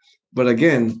concern? But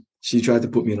again, she tried to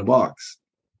put me in a box,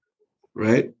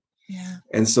 right? Yeah.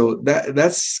 And so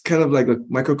that's kind of like a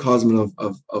microcosm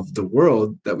of the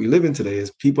world that we live in today,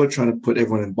 is people are trying to put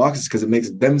everyone in boxes because it makes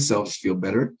themselves feel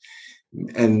better.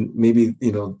 And maybe,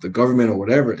 the government or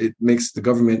whatever, it makes the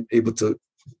government able to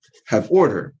have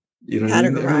order. You know what I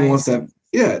mean? Everyone wants to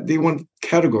have, they want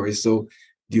categories. So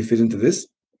do you fit into this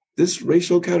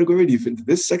racial category? Do you fit into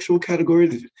this sexual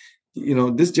category?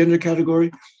 This gender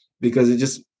category? Because it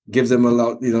just gives them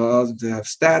allows them to have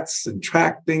stats and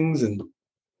track things.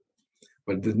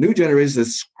 But the new generation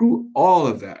says, screw all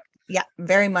of that. Yeah,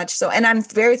 very much so. And I'm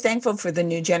very thankful for the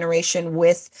new generation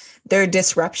with their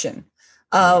disruption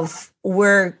of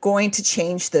we're going to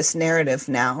change this narrative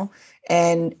now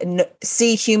and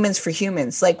see humans for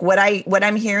humans. Like what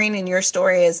I'm hearing in your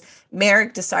story is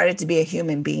Merrick decided to be a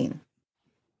human being.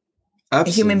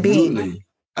 Absolutely. A human being.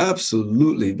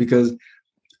 Absolutely. Because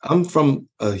I'm from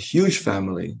a huge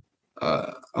family.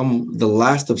 I'm the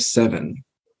last of 7.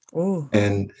 Ooh.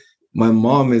 And my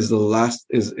mom is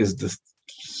the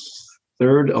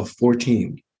third of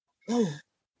 14. Ooh.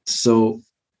 So,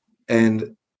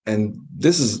 and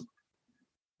this is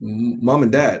mom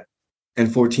and dad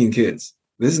and 14 kids.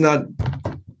 This is not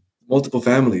multiple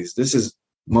families. This is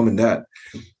mom and dad.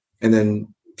 And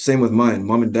then same with mine,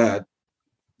 mom and dad,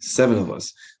 7 of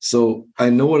us. So I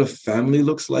know what a family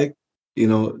looks like.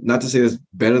 Not to say it's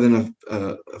better than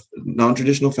a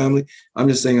non-traditional family. I'm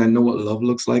just saying I know what love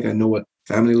looks like. I know what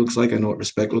family looks like. I know what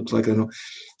respect looks like. I know.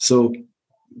 So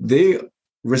they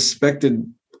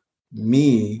respected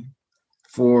me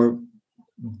for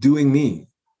doing me.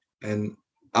 And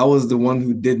I was the one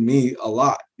who did me a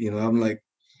lot. I'm like,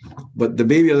 but the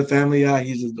baby of the family,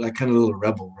 he's just like kind of a little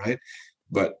rebel, right?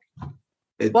 But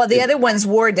the other ones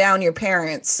wore down your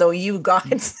parents. So you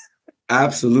got...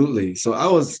 Absolutely. So I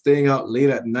was staying out late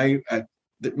at night at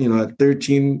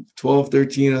 13, 12,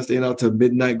 13. I was staying out to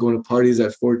midnight, going to parties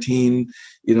at 14,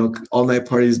 all night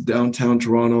parties downtown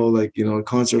Toronto, like,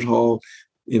 concert hall,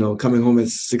 coming home at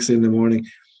 6 in the morning,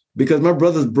 because my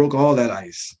brothers broke all that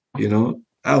ice.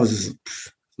 I was just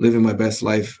living my best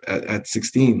life at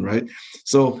 16. Right.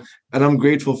 So, and I'm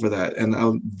grateful for that. And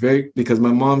because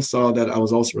my mom saw that I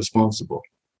was also responsible.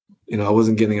 I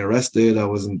wasn't getting arrested. I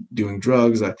wasn't doing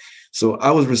drugs. So I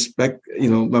was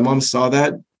my mom saw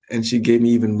that and she gave me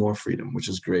even more freedom, which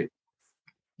is great.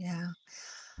 Yeah.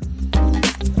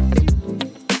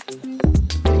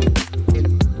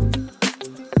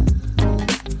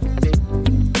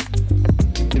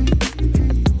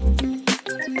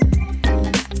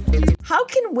 How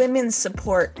can women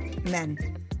support men?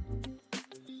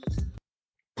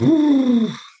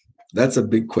 That's a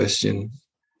big question.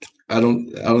 I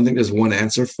don't think there's one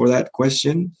answer for that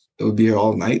question. It would be here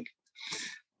all night.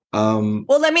 Well,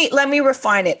 let me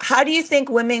refine it. How do you think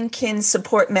women can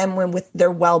support men with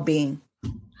their well-being?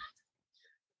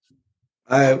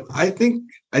 I think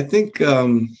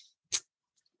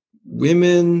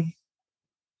women,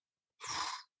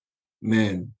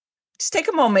 man. Just take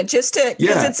a moment, just to,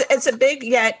 because it's a big,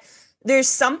 yet there's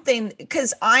something,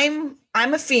 because I'm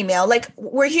a female, like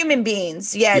we're human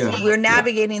beings, yet we're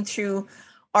navigating through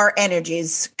our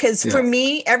energies. Because for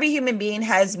me, every human being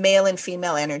has male and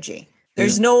female energy.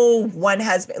 There's no one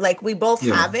has, like, we both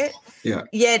have it. Yeah.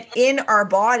 Yet in our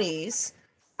bodies,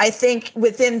 I think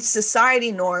within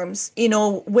society norms,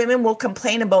 women will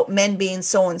complain about men being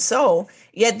so and so,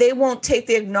 yet they won't take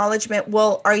the acknowledgement.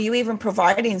 Well, are you even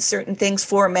providing certain things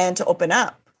for a man to open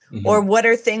up? Mm-hmm. Or what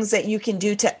are things that you can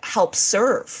do to help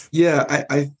serve? Yeah,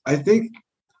 I think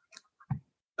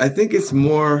it's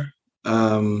more.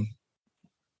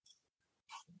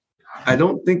 I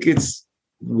don't think it's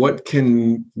what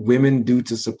can women do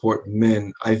to support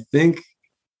men. I think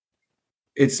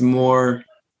it's more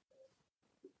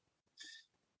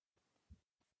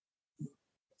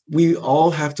we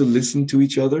all have to listen to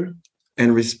each other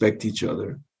and respect each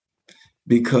other,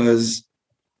 because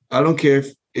I don't care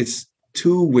if it's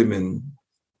 2 women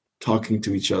talking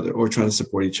to each other or trying to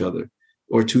support each other,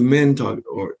 or 2 men talking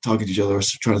to each other or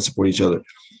trying to support each other.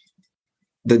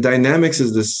 The dynamics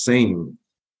is the same.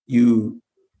 You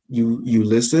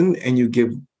listen and you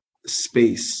give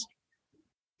space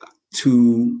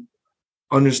to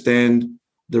understand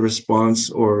the response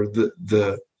or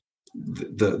the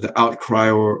outcry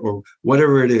or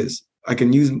whatever it is. I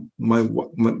can use me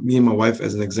and my wife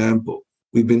as an example.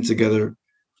 We've been together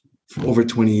for over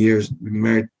 20 years. We've been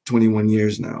married 21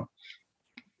 years now.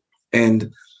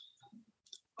 And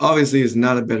obviously it's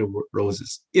not a bed of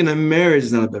roses. In a marriage,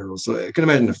 it's not a bed of roses. So I can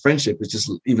imagine a friendship is just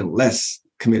even less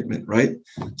commitment, right?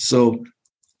 So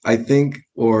I think,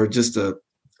 or just a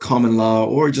common law,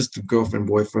 or just a girlfriend,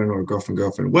 boyfriend, or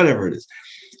girlfriend, whatever it is.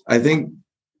 I think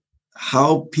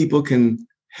how people can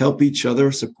help each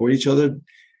other, support each other,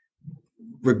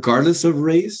 regardless of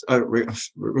race,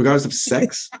 regardless of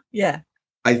sex. Yeah.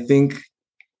 I think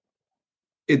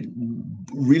it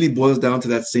really boils down to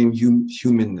that same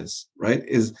humanness, right?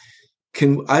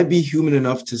 Can I be human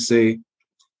enough to say,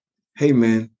 hey,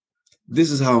 man,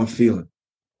 this is how I'm feeling?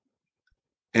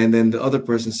 And then the other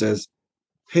person says,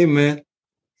 hey, man,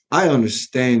 I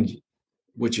understand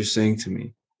what you're saying to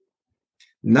me.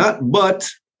 But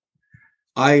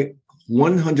I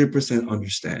 100%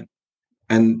 understand.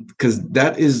 And because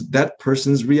that is that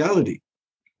person's reality.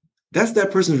 That's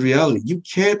that person's reality. You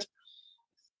can't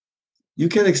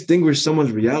extinguish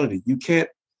someone's reality. You can't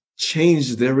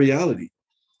change their reality.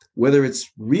 Whether it's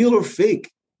real or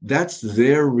fake, that's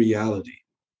their reality.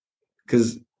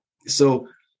 So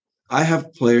I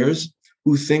have players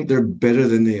who think they're better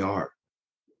than they are.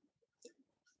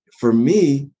 For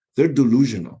me, they're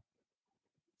delusional.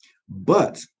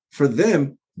 But for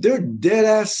them, they're dead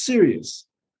ass serious.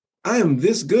 I am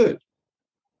this good.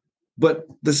 But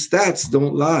the stats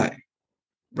don't lie,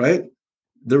 right?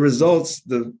 The results,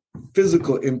 the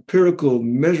physical, empirical,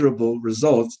 measurable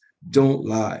results don't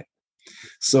lie.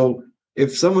 So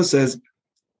if someone says,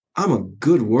 I'm a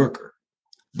good worker,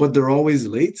 but they're always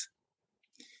late,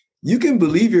 you can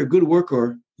believe you're a good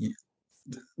worker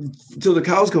till the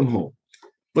cows come home.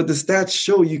 But the stats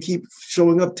show you keep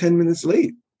showing up 10 minutes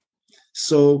late.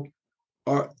 So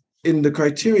in the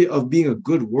criteria of being a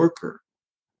good worker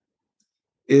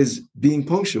is being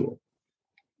punctual.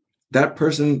 That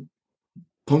person,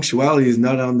 punctuality is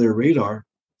not on their radar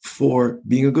for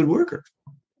being a good worker.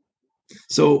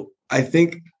 So I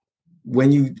think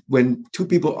when two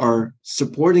people are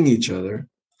supporting each other,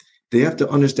 they have to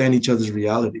understand each other's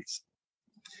realities.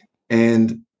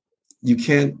 And you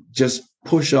can't just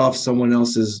push off someone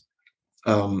else's,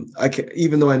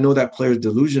 even though I know that player is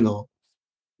delusional,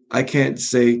 I can't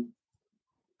say,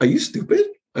 are you stupid?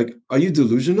 Like, are you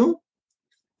delusional?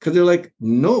 Because they're like,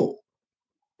 no,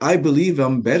 I believe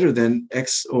I'm better than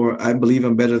X, or I believe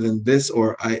I'm better than this,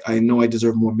 or I know I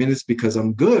deserve more minutes because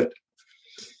I'm good.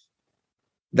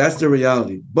 That's the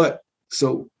reality. But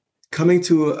so coming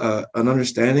to an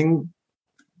understanding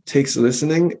takes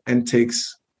listening and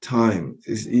takes time.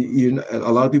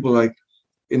 A lot of people are like,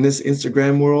 in this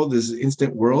Instagram world, this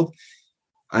instant world,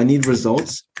 I need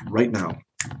results right now.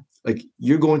 Like,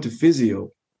 you're going to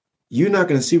physio, you're not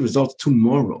going to see results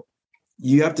tomorrow.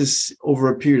 You have to, over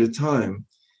a period of time,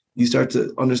 you start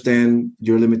to understand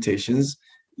your limitations.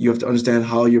 You have to understand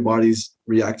how your body's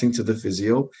reacting to the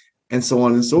physio, and so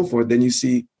on and so forth. Then you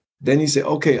say,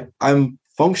 okay, I'm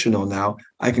functional now.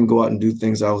 I can go out and do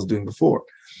things I was doing before.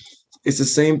 It's the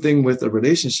same thing with a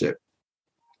relationship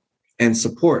and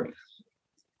support.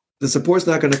 The support's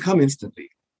not going to come instantly.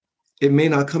 It may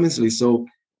not come instantly. So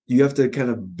you have to kind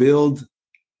of build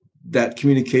that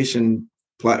communication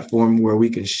platform where we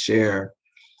can share,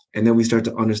 and then we start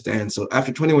to understand. So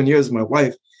after 21 years with my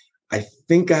wife, I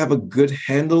think I have a good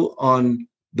handle on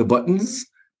the buttons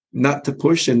not to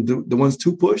push and the ones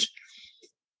to push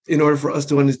in order for us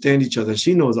to understand each other.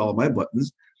 She knows all my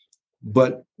buttons,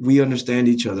 but we understand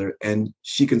each other, and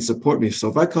she can support me. So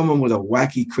if I come in with a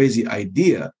wacky, crazy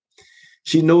idea,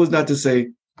 she knows not to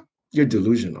say, you're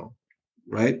delusional,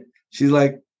 right? She's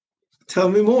like, tell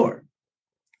me more,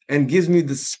 and gives me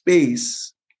the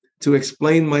space to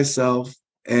explain myself,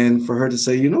 and for her to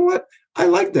say, you know what? I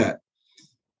like that.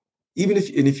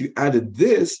 If you added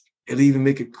this, it'll even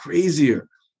make it crazier.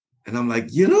 And I'm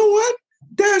like, you know what?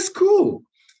 That's cool.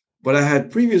 But I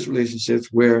had previous relationships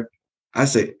where I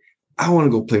say, I want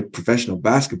to go play professional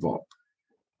basketball.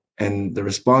 And the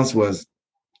response was,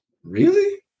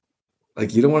 really?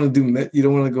 Like, you don't want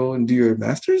to go and do your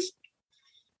master's?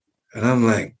 And I'm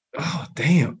like, oh,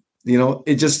 damn.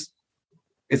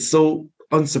 It's so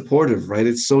unsupportive, right?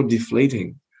 It's so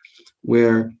deflating,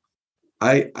 where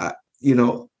for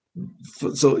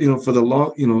the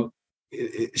long,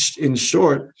 in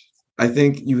short, I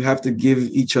think you have to give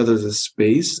each other the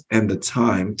space and the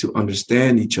time to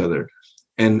understand each other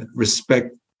and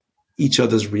respect each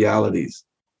other's realities,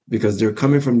 because they're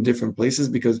coming from different places,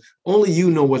 because only you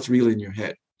know what's real in your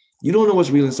head. You don't know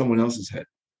what's real in someone else's head.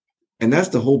 And that's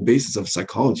the whole basis of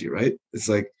psychology, right? It's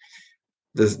like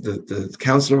the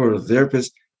counselor or the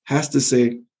therapist has to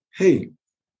say, hey,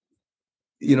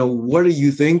 what are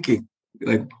you thinking?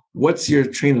 Like, what's your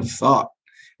train of thought?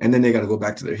 And then they got to go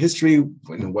back to their history,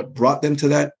 what brought them to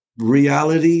that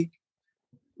reality,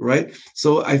 right?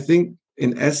 So I think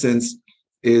in essence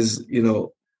is,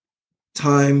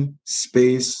 time,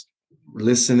 space,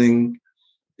 listening,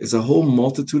 is a whole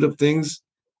multitude of things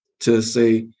to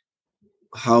say,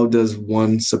 how does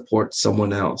one support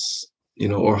someone else,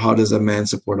 or how does a man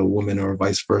support a woman or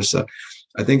vice versa?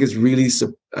 I think it's really,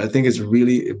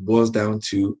 it boils down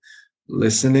to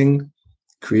listening,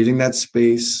 creating that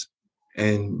space,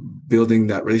 and building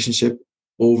that relationship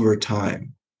over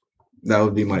time. That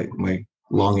would be my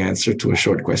long answer to a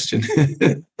short question.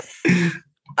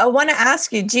 I want to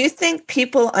ask you, do you think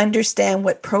people understand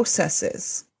what process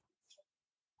is?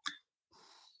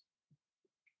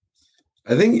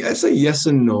 I think I say yes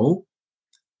and no,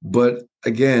 but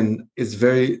again,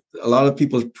 a lot of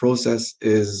people's process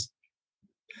is,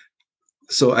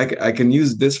 so I can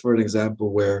use this for an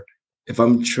example where if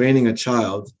I'm training a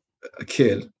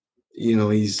kid,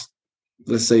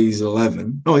 let's say he's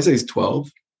 11, no, I say he's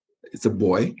 12, it's a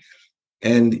boy,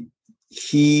 and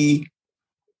he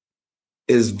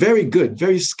is very good,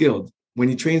 very skilled. When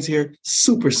he trains here,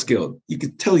 super skilled. You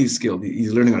could tell he's skilled.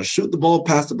 He's learning how to shoot the ball,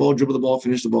 pass the ball, dribble the ball,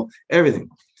 finish the ball, everything.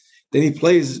 Then he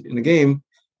plays in a game,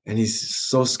 and he's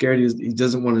so scared. He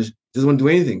doesn't want to do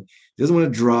anything. He doesn't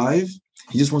want to drive.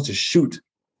 He just wants to shoot.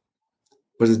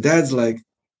 But his dad's like,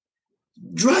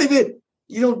 drive it.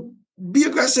 Be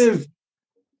aggressive.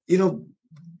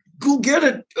 Go get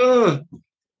it.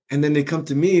 And then they come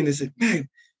to me and they say, man,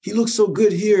 he looks so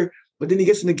good here. But then he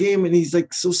gets in the game and he's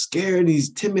like so scared and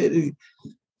he's timid.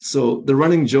 So the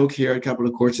running joke here at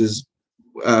Capital Courts is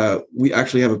we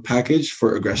actually have a package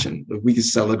for aggression. We can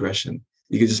sell aggression.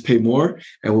 You can just pay more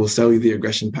and we'll sell you the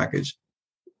aggression package.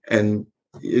 And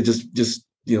it just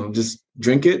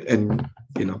drink it and,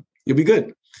 you'll be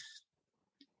good.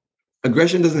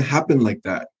 Aggression doesn't happen like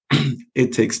that.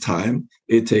 It takes time.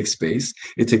 It takes space.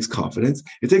 It takes confidence.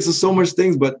 It takes so much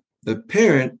things, but the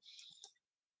parent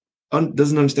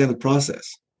doesn't understand the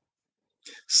process.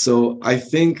 So I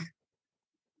think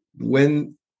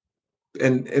and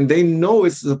they know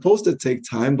it's supposed to take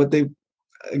time, but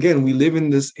we live in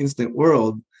this instant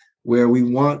world where we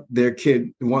want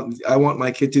I want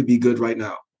my kid to be good right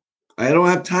now. I don't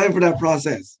have time for that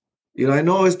process. I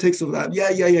know it takes some time.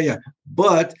 Yeah.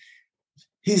 But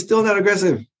he's still not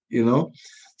aggressive,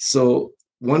 So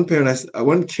one kid,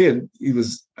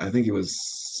 I think he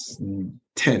was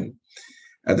 10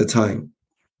 at the time.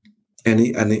 And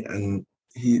he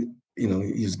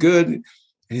was good. And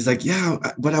he's like, yeah,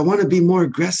 but I want to be more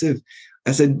aggressive.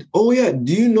 I said, oh yeah,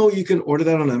 do you know you can order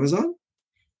that on Amazon?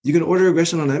 You can order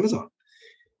aggression on Amazon.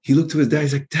 He looked to his dad.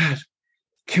 He's like, Dad,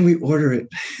 can we order it?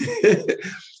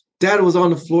 Dad was on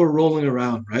the floor rolling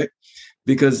around, right?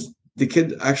 Because the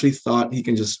kid actually thought he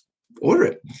can just order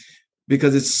it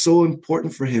because it's so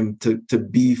important for him to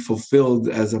be fulfilled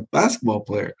as a basketball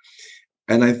player.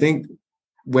 And I think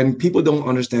when people don't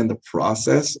understand the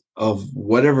process of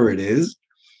whatever it is,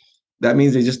 that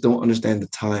means they just don't understand the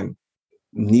time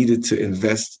needed to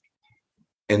invest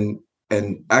and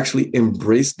actually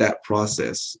embrace that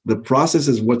process. The process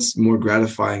is what's more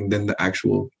gratifying than the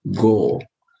actual goal.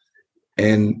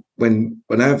 And when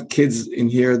I have kids in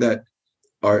here that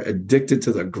are addicted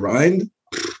to the grind,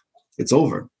 it's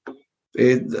over.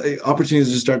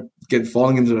 Opportunities just start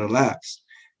falling into their laps.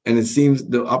 And it seems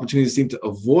the opportunities seem to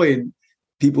avoid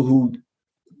people who,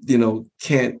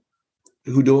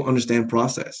 who don't understand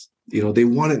process. They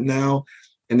want it now,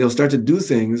 and they'll start to do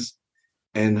things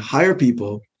and hire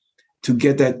people to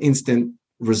get that instant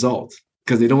result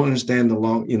because they don't understand the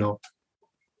long,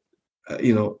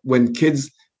 when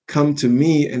kids come to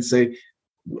me and say,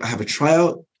 I have a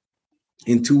tryout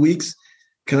in 2 weeks,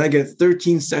 can I get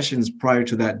 13 sessions prior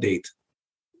to that date,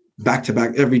 back to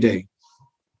back every day,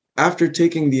 after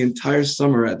taking the entire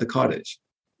summer at the cottage,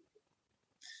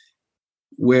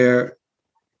 where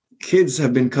kids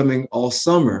have been coming all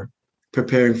summer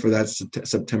preparing for that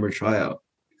September tryout.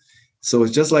 So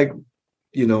it's just like,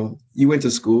 you went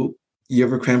to school, you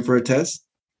ever cram for a test?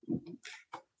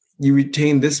 You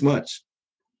retain this much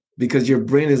because your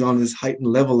brain is on this heightened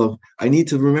level of, I need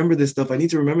to remember this stuff. And you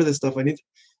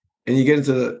get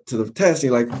into the test,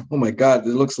 and you're like, oh my God, it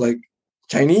looks like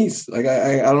Chinese. Like,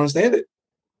 I don't understand it,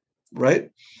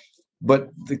 right?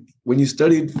 But when you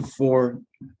studied for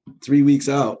 3 weeks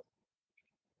out,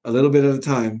 a little bit at a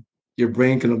time, your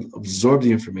brain can absorb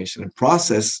the information and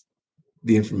process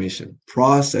the information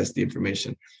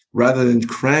rather than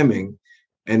cramming.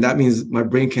 And that means my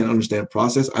brain can't understand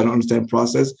process. I don't understand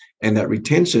process. And that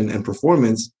retention and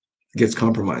performance gets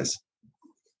compromised.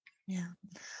 Yeah.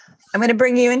 I'm going to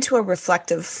bring you into a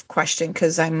reflective question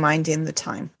because I'm minding the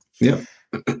time. Yeah.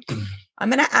 I'm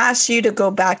going to ask you to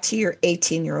go back to your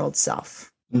 18-year-old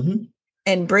self. Mm-hmm.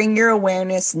 and bring your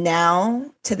awareness now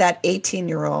to that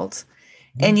 18-year-old,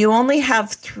 and you only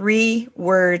have 3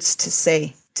 words to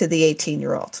say to the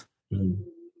 18-year-old,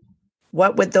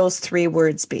 what would those 3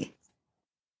 words be?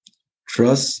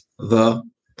 Trust the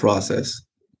process.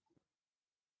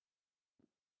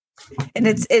 And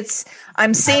it's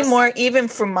I'm seeing more even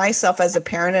for myself as a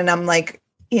parent, and I'm like,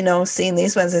 seeing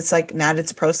these ones, it's like, Nat,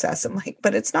 it's a process. I'm like,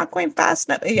 but it's not going fast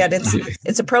enough yet.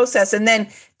 It's a process. And then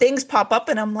things pop up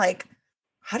and I'm like,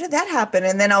 how did that happen?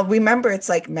 And then I'll remember, it's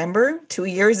like, remember 2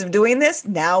 years of doing this?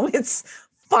 Now it's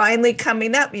finally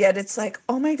coming up. Yet it's like,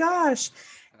 oh my gosh.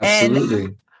 Absolutely.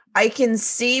 And I can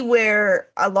see where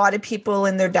a lot of people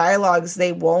in their dialogues,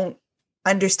 they won't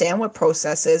understand what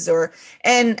process is,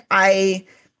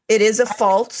 it is a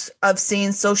fault of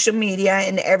seeing social media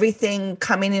and everything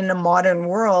coming in a modern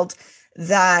world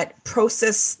that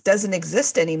process doesn't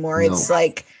exist anymore. No. It's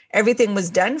like everything was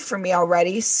done for me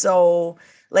already. So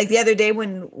like the other day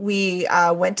when we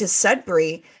went to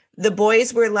Sudbury, the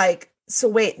boys were like, so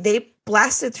wait, they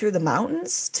blasted through the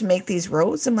mountains to make these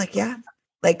roads? I'm like, yeah,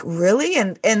 like really?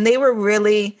 And they were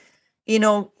really,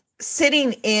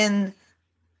 sitting in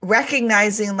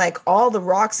recognizing like all the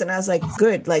rocks. And I was like,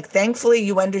 good, like, thankfully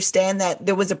you understand that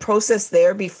there was a process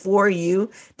there before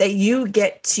you that you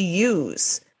get to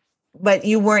use, but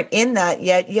you weren't in that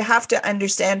yet. You have to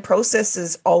understand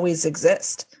processes always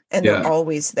exist and they're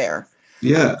always there.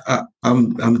 Yeah.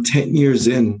 I'm 10 years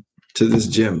in to this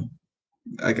gym.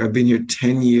 Like I've been here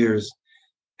 10 years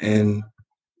and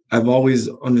I've always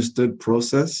understood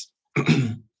process.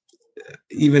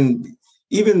 even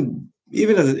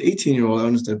as an 18-year-old,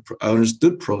 I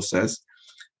understood process,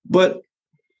 but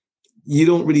you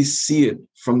don't really see it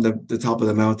from the top of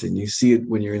the mountain. You see it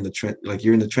when you're in the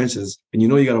you're in the trenches, and you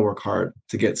got to work hard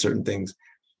to get certain things.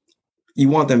 You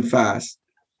want them fast,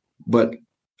 but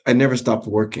I never stopped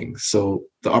working, so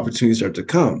the opportunities start to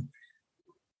come.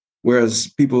 Whereas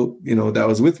people, that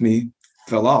was with me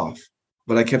fell off,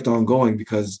 but I kept on going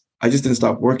because I just didn't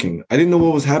stop working. I didn't know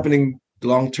what was happening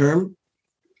long term.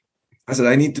 I said,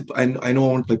 I know I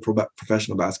want to play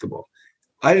professional basketball.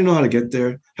 I didn't know how to get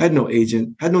there. I had no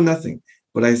agent, had no nothing.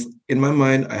 But in my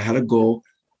mind, I had a goal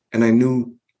and I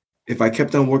knew if I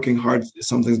kept on working hard,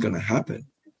 something's going to happen.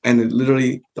 And it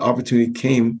literally, the opportunity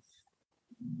came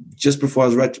just before I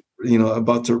was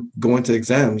about to go into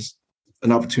exams.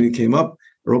 An opportunity came up.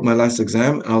 I wrote my last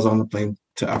exam and I was on the plane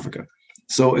to Africa.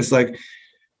 So it's like,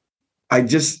 I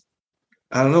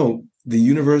don't know, the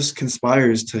universe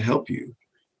conspires to help you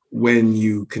when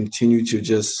you continue to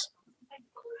just,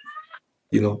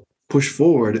 push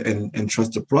forward and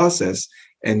trust the process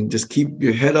and just keep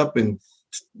your head up and,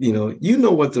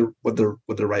 what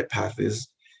the right path is.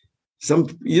 You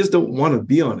just don't want to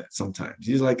be on it sometimes.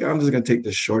 You're like, I'm just going to take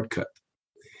the shortcut.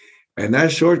 And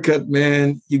that shortcut,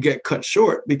 man, you get cut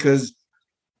short because,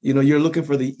 you're looking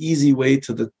for the easy way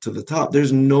to the top.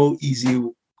 There's no easy.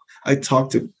 I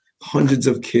talk to hundreds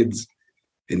of kids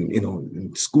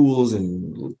in schools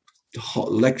and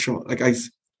lecture. Like I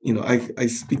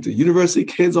speak to university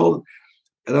kids and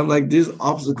I'm like, there's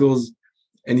obstacles.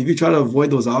 And if you try to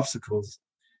avoid those obstacles,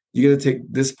 you got to take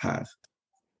this path.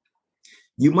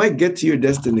 You might get to your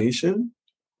destination,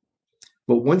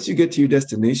 but once you get to your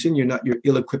destination, you're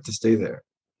ill-equipped to stay there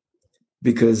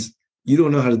because you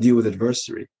don't know how to deal with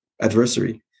adversity,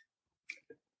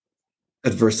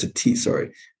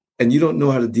 sorry. And you don't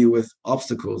know how to deal with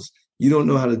obstacles. You don't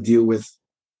know how to deal with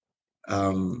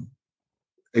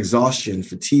exhaustion,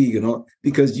 fatigue, and all,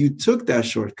 because you took that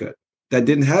shortcut that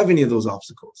didn't have any of those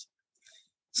obstacles.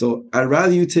 So I'd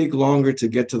rather you take longer to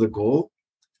get to the goal,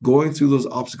 going through those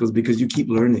obstacles, because you keep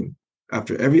learning.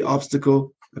 After every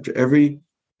obstacle, after every,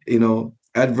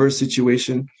 adverse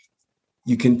situation,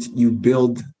 you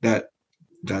build that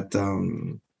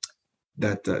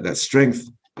strength,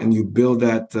 and you build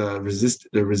that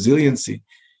resiliency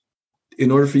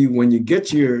in order for you, when you get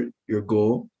to your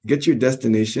goal, get to your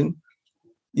destination,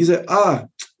 you say,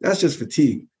 that's just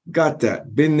fatigue. Got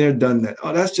that. Been there, done that.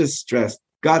 Oh, that's just stress.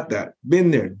 Got that. Been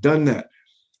there, done that.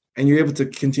 And you're able to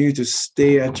continue to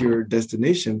stay at your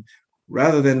destination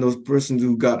rather than those persons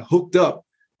who got hooked up,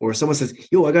 or someone says,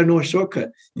 yo, I got to know a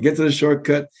shortcut. You get to the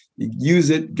shortcut, you use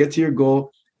it, get to your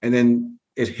goal, and then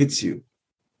it hits you.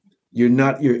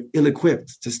 You're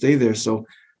ill-equipped to stay there. So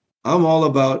I'm all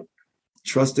about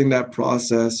trusting that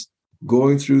process,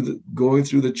 going through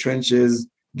the trenches,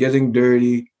 getting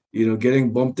dirty,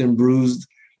 getting bumped and bruised.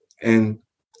 And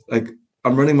like,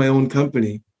 I'm running my own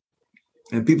company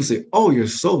and people say, oh, you're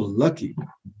so lucky.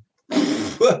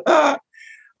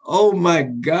 Oh my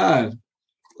God.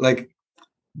 Like,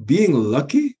 being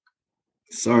lucky?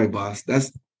 Sorry, boss.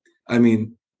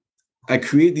 I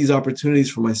create these opportunities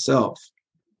for myself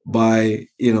by,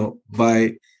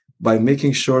 by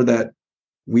making sure that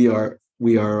we are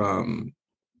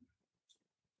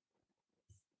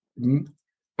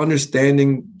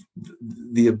understanding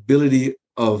the ability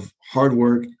of hard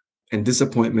work and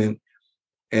disappointment.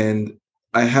 And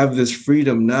I have this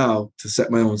freedom now to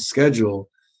set my own schedule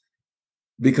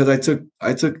because I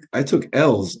took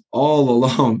L's all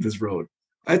along this road.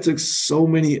 I took so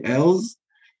many L's.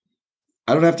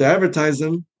 I don't have to advertise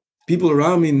them. People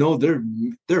around me know they're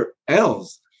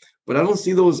L's, but I don't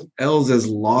see those L's as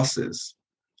losses.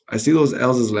 I see those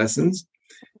L's as lessons,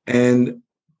 and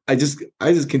I just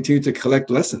continue to collect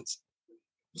lessons.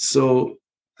 So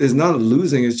it's not a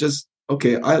losing. It's just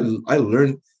okay. I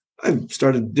learned. I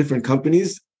started different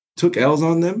companies, took L's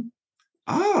on them.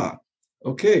 Ah,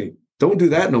 okay. Don't do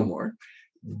that no more.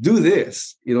 Do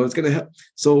this. It's gonna help.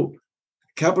 So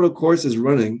Capital Course is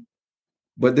running,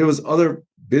 but there was other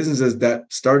businesses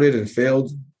that started and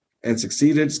failed and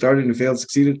succeeded, started and failed,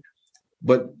 succeeded.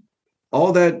 But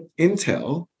all that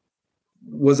intel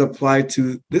was applied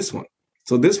to this one.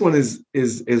 So this one is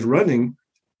running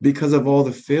because of all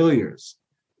the failures,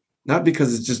 not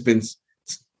because it's just been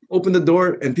open the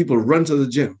door and people run to the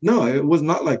gym. No, it was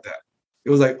not like that. It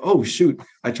was like, oh shoot,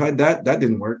 I tried that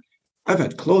didn't work. I've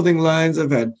had clothing lines, I've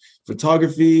had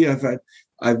photography,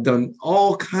 I've done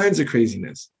all kinds of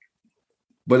craziness.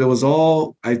 But it was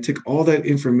all, I took all that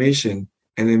information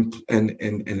and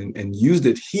used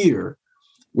it here,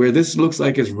 where this looks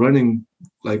like it's running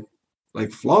like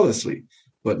flawlessly.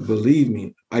 But believe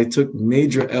me, I took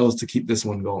major L's to keep this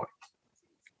one going.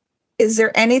 Is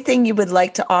there anything you would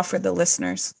like to offer the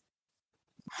listeners?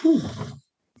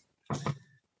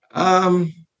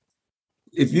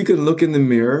 If you can look in the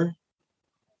mirror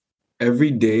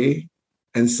every day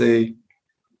and say,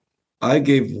 I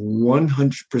gave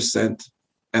 100%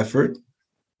 effort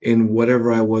in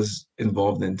whatever I was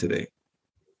involved in today.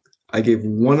 I gave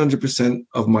 100%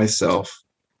 of myself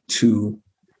to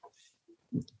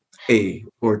A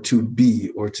or to B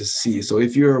or to C. So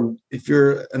if you're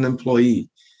an employee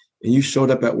and you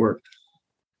showed up at work,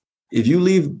 if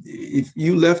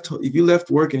you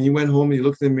left work and you went home and you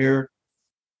looked in the mirror,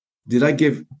 did I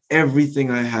give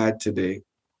everything I had today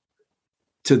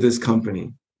to this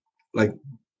company?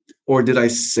 Or did I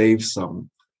save some?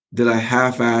 Did I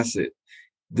half-ass it?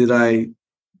 Did I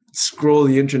scroll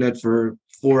the internet for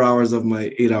 4 hours of my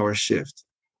 8-hour shift?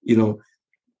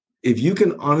 If you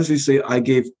can honestly say, I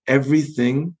gave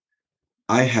everything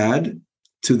I had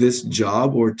to this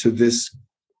job or to this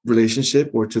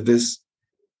relationship or to this,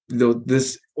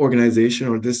 this organization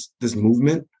or this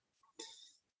movement,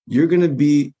 you're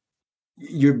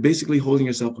basically holding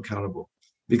yourself accountable,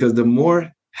 because the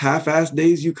more half-ass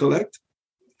days you collect,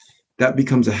 that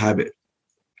becomes a habit.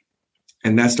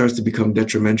 And that starts to become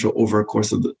detrimental over a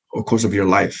course of your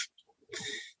life.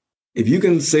 If you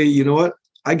can say, you know what,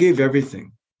 I gave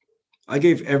everything. I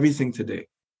gave everything today.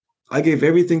 I gave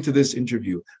everything to this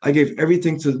interview. I gave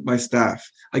everything to my staff.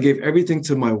 I gave everything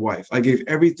to my wife. I gave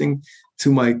everything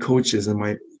to my coaches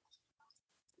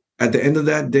at the end of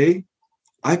that day,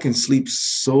 I can sleep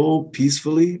so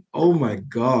peacefully. Oh my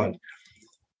God.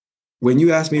 When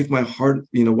you ask me if my heart,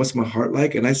 what's my heart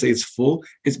like? And I say it's full,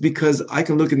 it's because I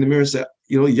can look in the mirror and say,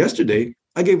 yesterday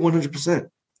I gave 100%.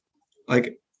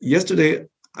 Like yesterday,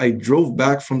 I drove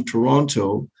back from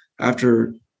Toronto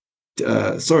after,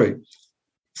 Saturday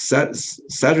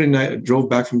night, I drove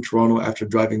back from Toronto after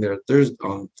driving there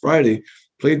on Friday,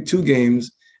 played 2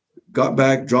 games, got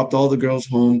back, dropped all the girls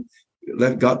home,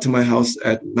 got to my house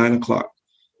at 9 o'clock.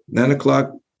 9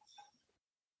 o'clock,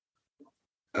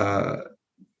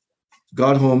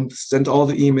 got home, sent all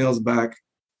the emails back,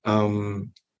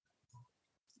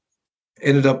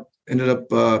 ended up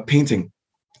painting.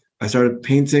 I started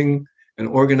painting and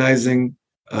organizing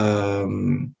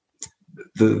the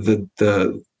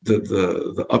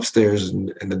upstairs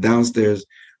and the downstairs.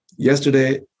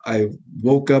 Yesterday, I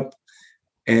woke up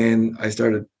and I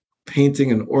started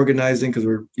painting and organizing because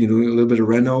we're doing a little bit of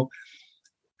reno.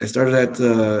 I started at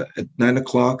 9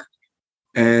 o'clock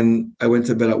and I went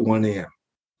to bed at 1 a.m.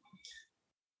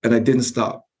 And I didn't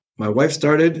stop. My wife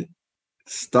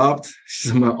stopped. She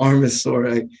said, my arm is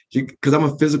sore. Because I'm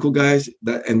a physical guy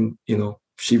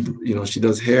she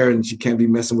does hair and she can't be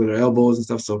messing with her elbows and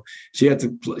stuff. So she had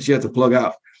to plug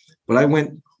out. But I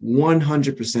went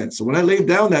 100%. So when I laid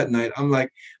down that night, I'm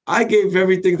like, I gave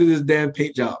everything to this damn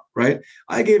paint job, right?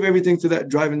 I gave everything to that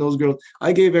driving those girls.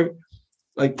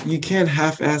 You can't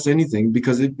half-ass anything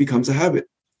because it becomes a habit.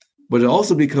 But it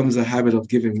also becomes a habit of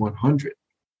giving 100.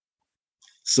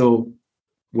 So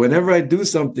whenever I do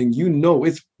something,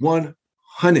 it's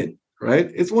 100,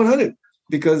 right? It's 100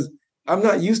 because I'm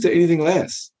not used to anything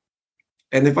less.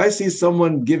 And if I see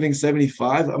someone giving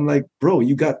 75, I'm like, bro,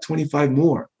 you got 25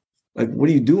 more. Like, what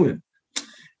are you doing?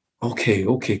 Okay,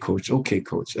 coach. Okay,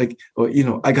 coach. Like, or,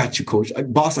 I got you, coach.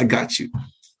 Boss, I got you.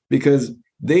 Because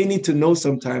they need to know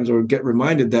sometimes or get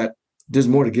reminded that there's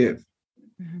more to give.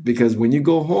 Mm-hmm. Because when you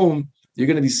go home, you're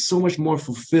going to be so much more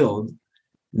fulfilled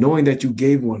knowing that you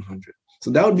gave 100.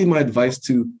 So that would be my advice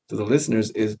to the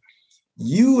listeners is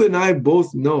you and I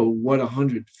both know what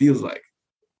 100 feels like.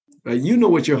 Right? You know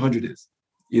what your 100 is.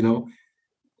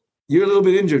 You're a little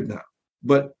bit injured now,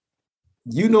 but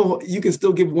you can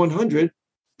still give 100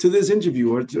 to this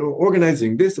interview or to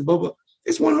organizing this, blah, blah.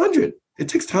 It's 100. It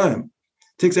takes time.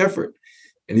 It takes effort.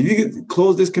 And if you can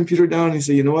close this computer down and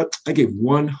say, you know what, I gave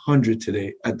 100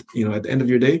 today at the end of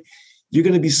your day, you're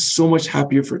going to be so much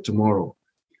happier for tomorrow.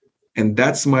 And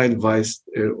that's my advice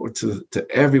to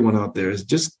everyone out there is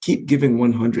just keep giving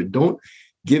 100. Don't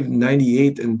give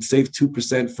 98 and save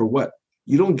 2% for what?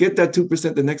 You don't get that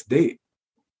 2% the next day.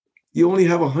 You only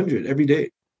have 100 every day.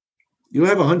 You don't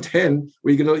have 110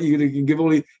 where you can give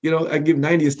only, I give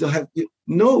 90 and still have,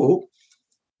 no,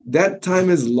 that time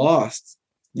is lost.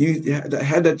 You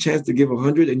had that chance to give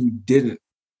 100 and you didn't.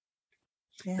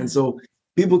 Yeah. And so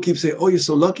people keep saying, oh, you're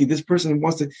so lucky. This person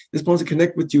wants to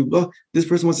connect with you. Oh, this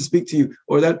person wants to speak to you,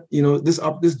 or that,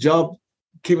 this job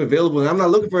came available. And I'm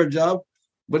not looking for a job,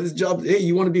 but this job, hey,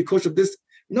 you want to be a coach of this?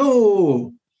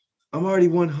 No, I'm already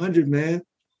 100, man.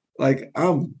 Like,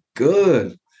 I'm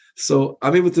good. So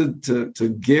I'm able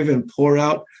to give and pour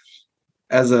out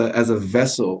as a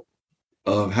vessel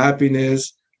of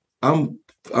happiness.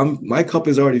 My cup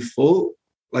is already full.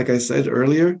 Like I said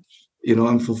earlier,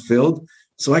 I'm fulfilled.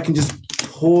 So I can just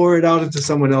pour it out into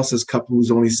someone else's cup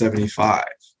who's only 75,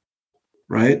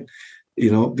 right?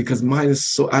 Because mine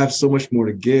is I have so much more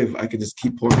to give. I can just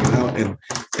keep pouring it out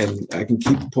and I can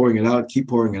keep pouring it out.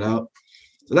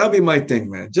 So that'll be my thing,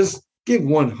 man. Just give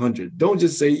 100. Don't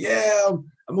just say, yeah,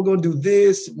 I'm going to do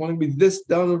this. I want to be this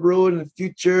down the road in the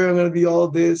future. I'm going to be all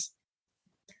this.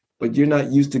 But you're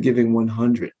not used to giving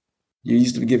 100. You're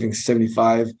used to giving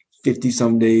 75, 50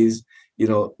 some days,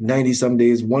 90 some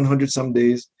days, 100 some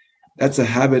days. That's a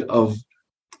habit of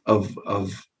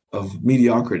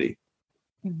mediocrity.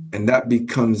 Mm-hmm. And that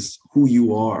becomes who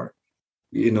you are.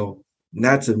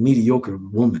 That's a mediocre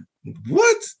woman.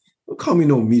 What? Don't call me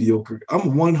no mediocre.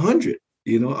 I'm 100.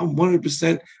 I'm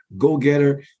 100%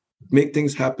 go-getter, make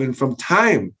things happen from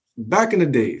time back in the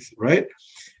days, right?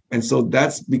 And so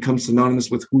that's become synonymous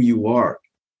with who you are.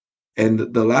 And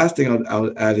the last thing I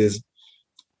would add is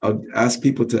I'd ask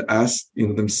people to ask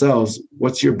themselves,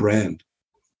 what's your brand?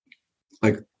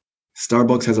 Like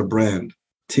Starbucks has a brand,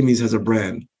 Timmy's has a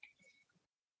brand.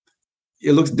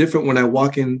 It looks different when I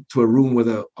walk into a room with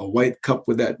a white cup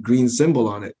with that green symbol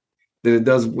on it than it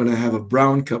does when I have a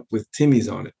brown cup with Timmy's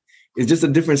on it. It's just a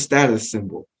different status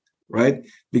symbol, right?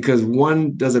 Because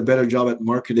one does a better job at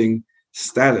marketing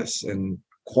status and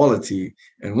quality,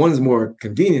 and one's more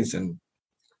convenience and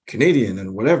Canadian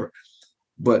and whatever.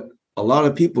 But a lot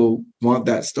of people want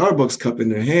that Starbucks cup in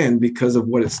their hand because of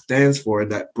what it stands for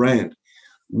and that brand.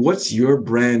 What's your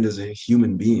brand as a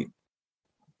human being?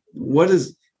 What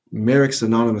is Merrick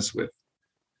synonymous with?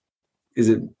 Is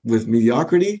it with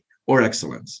mediocrity or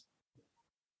excellence?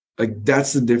 Like,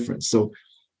 that's the difference. So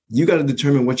you got to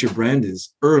determine what your brand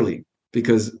is early,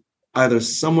 because either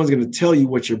someone's going to tell you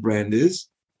what your brand is,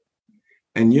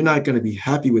 and you're not going to be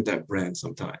happy with that brand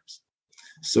sometimes.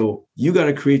 So you got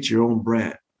to create your own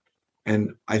brand.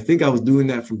 And I think I was doing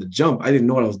that from the jump. I didn't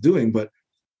know what I was doing, but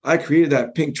I created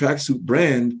that pink tracksuit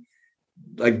brand.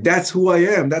 Like, that's who I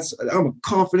am. I'm a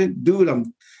confident dude.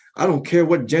 I don't care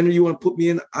what gender you want to put me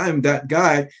in. I'm that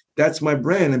guy. That's my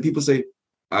brand. And people say,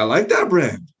 I like that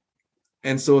brand.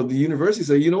 And so the university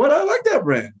say, you know what? I like that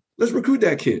brand. Let's recruit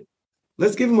that kid.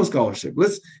 Let's give him a scholarship.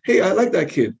 Hey, I like that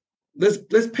kid.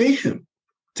 Let's pay him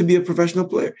to be a professional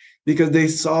player, because they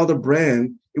saw the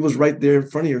brand. It was right there in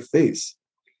front of your face.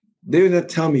 They would not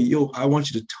tell me, yo, I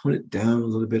want you to tone it down a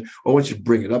little bit, or I want you to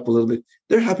bring it up a little bit.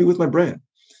 They're happy with my brand.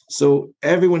 So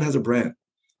everyone has a brand.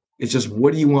 It's just,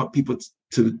 what do you want people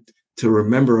to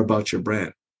remember about your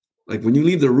brand? Like, when you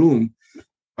leave the room,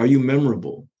 are you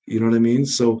memorable? You know what I mean?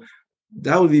 So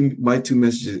that would be my two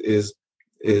messages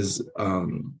is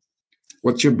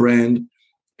what's your brand,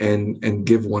 and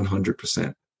give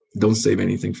 100%. Don't save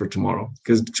anything for tomorrow,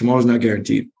 because tomorrow's not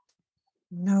guaranteed.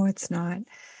 No, it's not.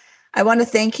 I want to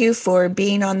thank you for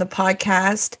being on the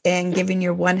podcast and giving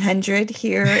your 100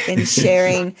 here and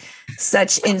sharing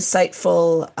such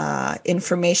insightful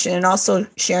information, and also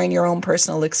sharing your own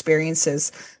personal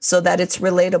experiences so that it's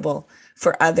relatable.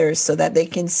 for others so that they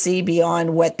can see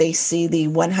beyond what they see, the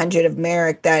 100 of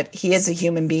Merrick, that he is a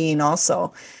human being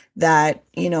also that,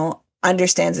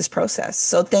 understands this process.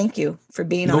 So thank you for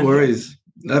being on. No worries.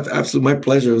 Absolutely. My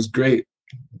pleasure. It was great.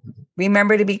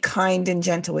 Remember to be kind and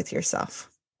gentle with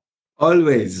yourself.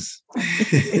 Always.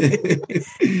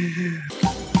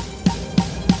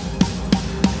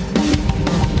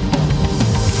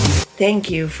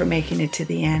 Thank you for making it to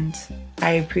the end.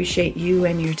 I appreciate you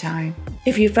and your time.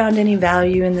 If you found any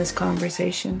value in this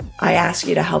conversation, I ask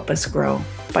you to help us grow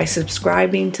by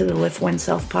subscribing to the Lift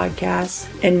Oneself podcast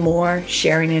and more,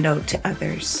 sharing it out to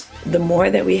others. The more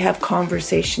that we have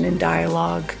conversation and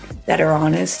dialogue that are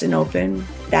honest and open,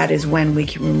 that is when we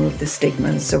can remove the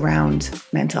stigmas around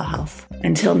mental health.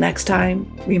 Until next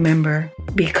time, remember,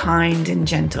 be kind and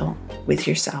gentle with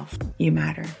yourself. You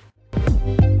matter.